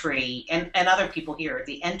the entry, and other people here,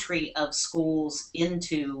 the entry of schools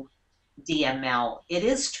into DML. It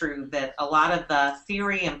is true that a lot of the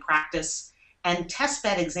theory and practice And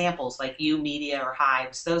testbed examples like UMedia or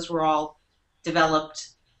Hives, those were all developed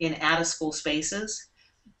in out-of-school spaces.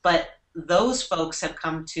 But those folks have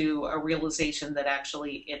come to a realization that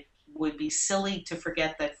actually it would be silly to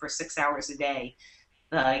forget that for 6 hours a day,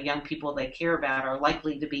 the young people they care about are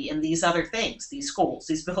likely to be in these other things, these schools,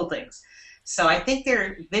 these buildings. So I think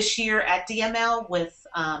they're this year at DML with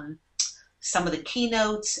some of the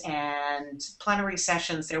keynotes and plenary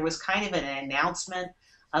sessions, there was kind of an announcement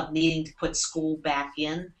of needing to put school back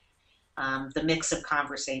in the mix of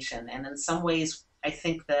conversation. And in some ways, I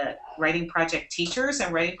think the writing project teachers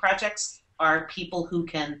and writing projects are people who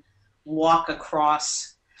can walk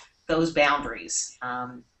across those boundaries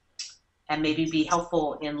and maybe be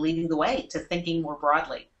helpful in leading the way to thinking more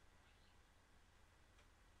broadly.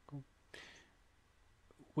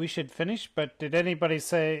 We should finish, but did anybody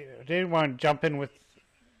want to jump in with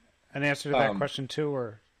an answer to that question too,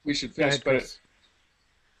 or we should finish? But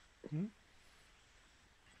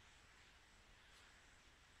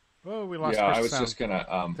oh, we lost. Yeah, Chris I was sound. just gonna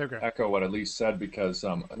echo what Elise said, because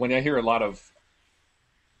when I hear a lot of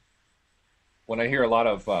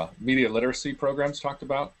media literacy programs talked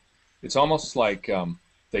about, it's almost like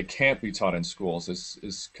they can't be taught in schools.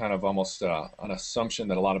 Is kind of almost an assumption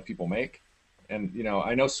that a lot of people make. And, you know,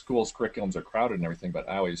 I know schools' curriculums are crowded and everything, but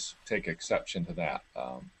I always take exception to that.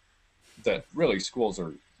 That really schools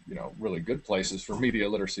are, you know, really good places for media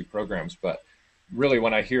literacy programs. But really,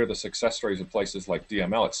 when I hear the success stories of places like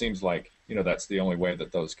DML, it seems like, you know, that's the only way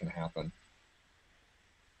that those can happen.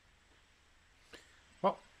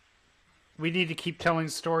 Well, we need to keep telling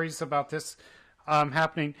stories about this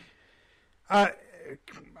happening.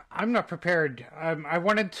 I'm not prepared. I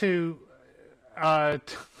wanted to...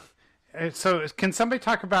 So can somebody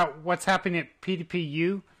talk about what's happening at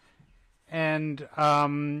PDPU? And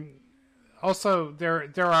also there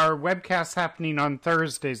are webcasts happening on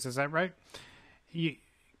Thursdays, is that right?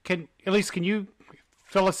 Can you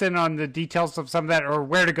fill us in on the details of some of that, or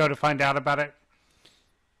where to go to find out about it?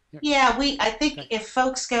 Yeah, I think if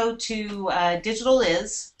folks go to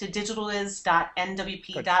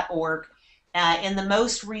digitaliz.nwp.org, in the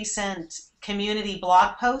most recent community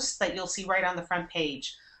blog post that you'll see right on the front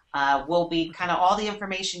page, will be kind of all the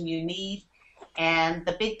information you need. And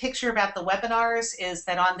the big picture about the webinars is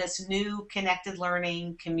that on this new Connected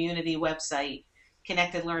Learning community website,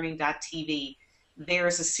 connectedlearning.tv,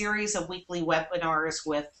 there's a series of weekly webinars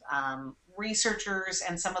with researchers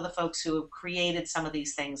and some of the folks who have created some of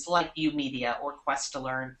these things like UMedia or Quest to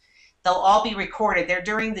Learn. They'll all be recorded. They're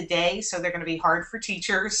during the day, so they're going to be hard for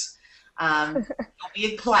teachers. You'll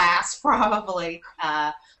be in class probably.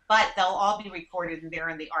 But they'll all be recorded and they're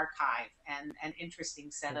in the archive, and an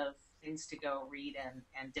interesting set of things to go read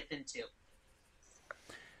and dip into.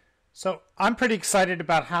 So I'm pretty excited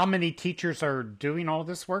about how many teachers are doing all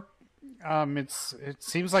this work. It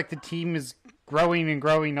seems like the team is growing and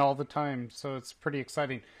growing all the time, so it's pretty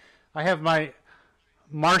exciting. I have my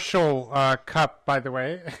Marshall cup, by the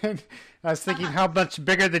way. I was thinking how much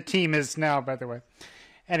bigger the team is now, by the way.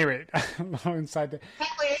 Anyway, I'm inside the... Tech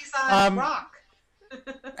liaisons rock.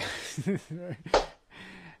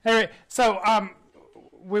 Anyway, so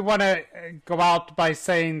we want to go out by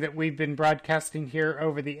saying that we've been broadcasting here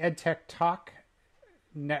over the EdTech Talk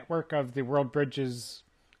network of the World Bridges,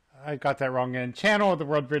 I got that wrong, and channel of the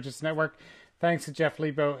World Bridges Network. Thanks to Jeff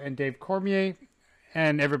Lebo and Dave Cormier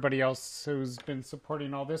and everybody else who's been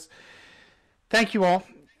supporting all this. Thank you all,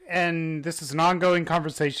 and this is an ongoing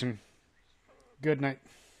conversation. Good night.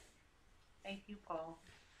 Thank you, Paul.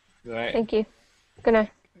 Good night. Thank you. Good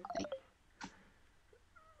night.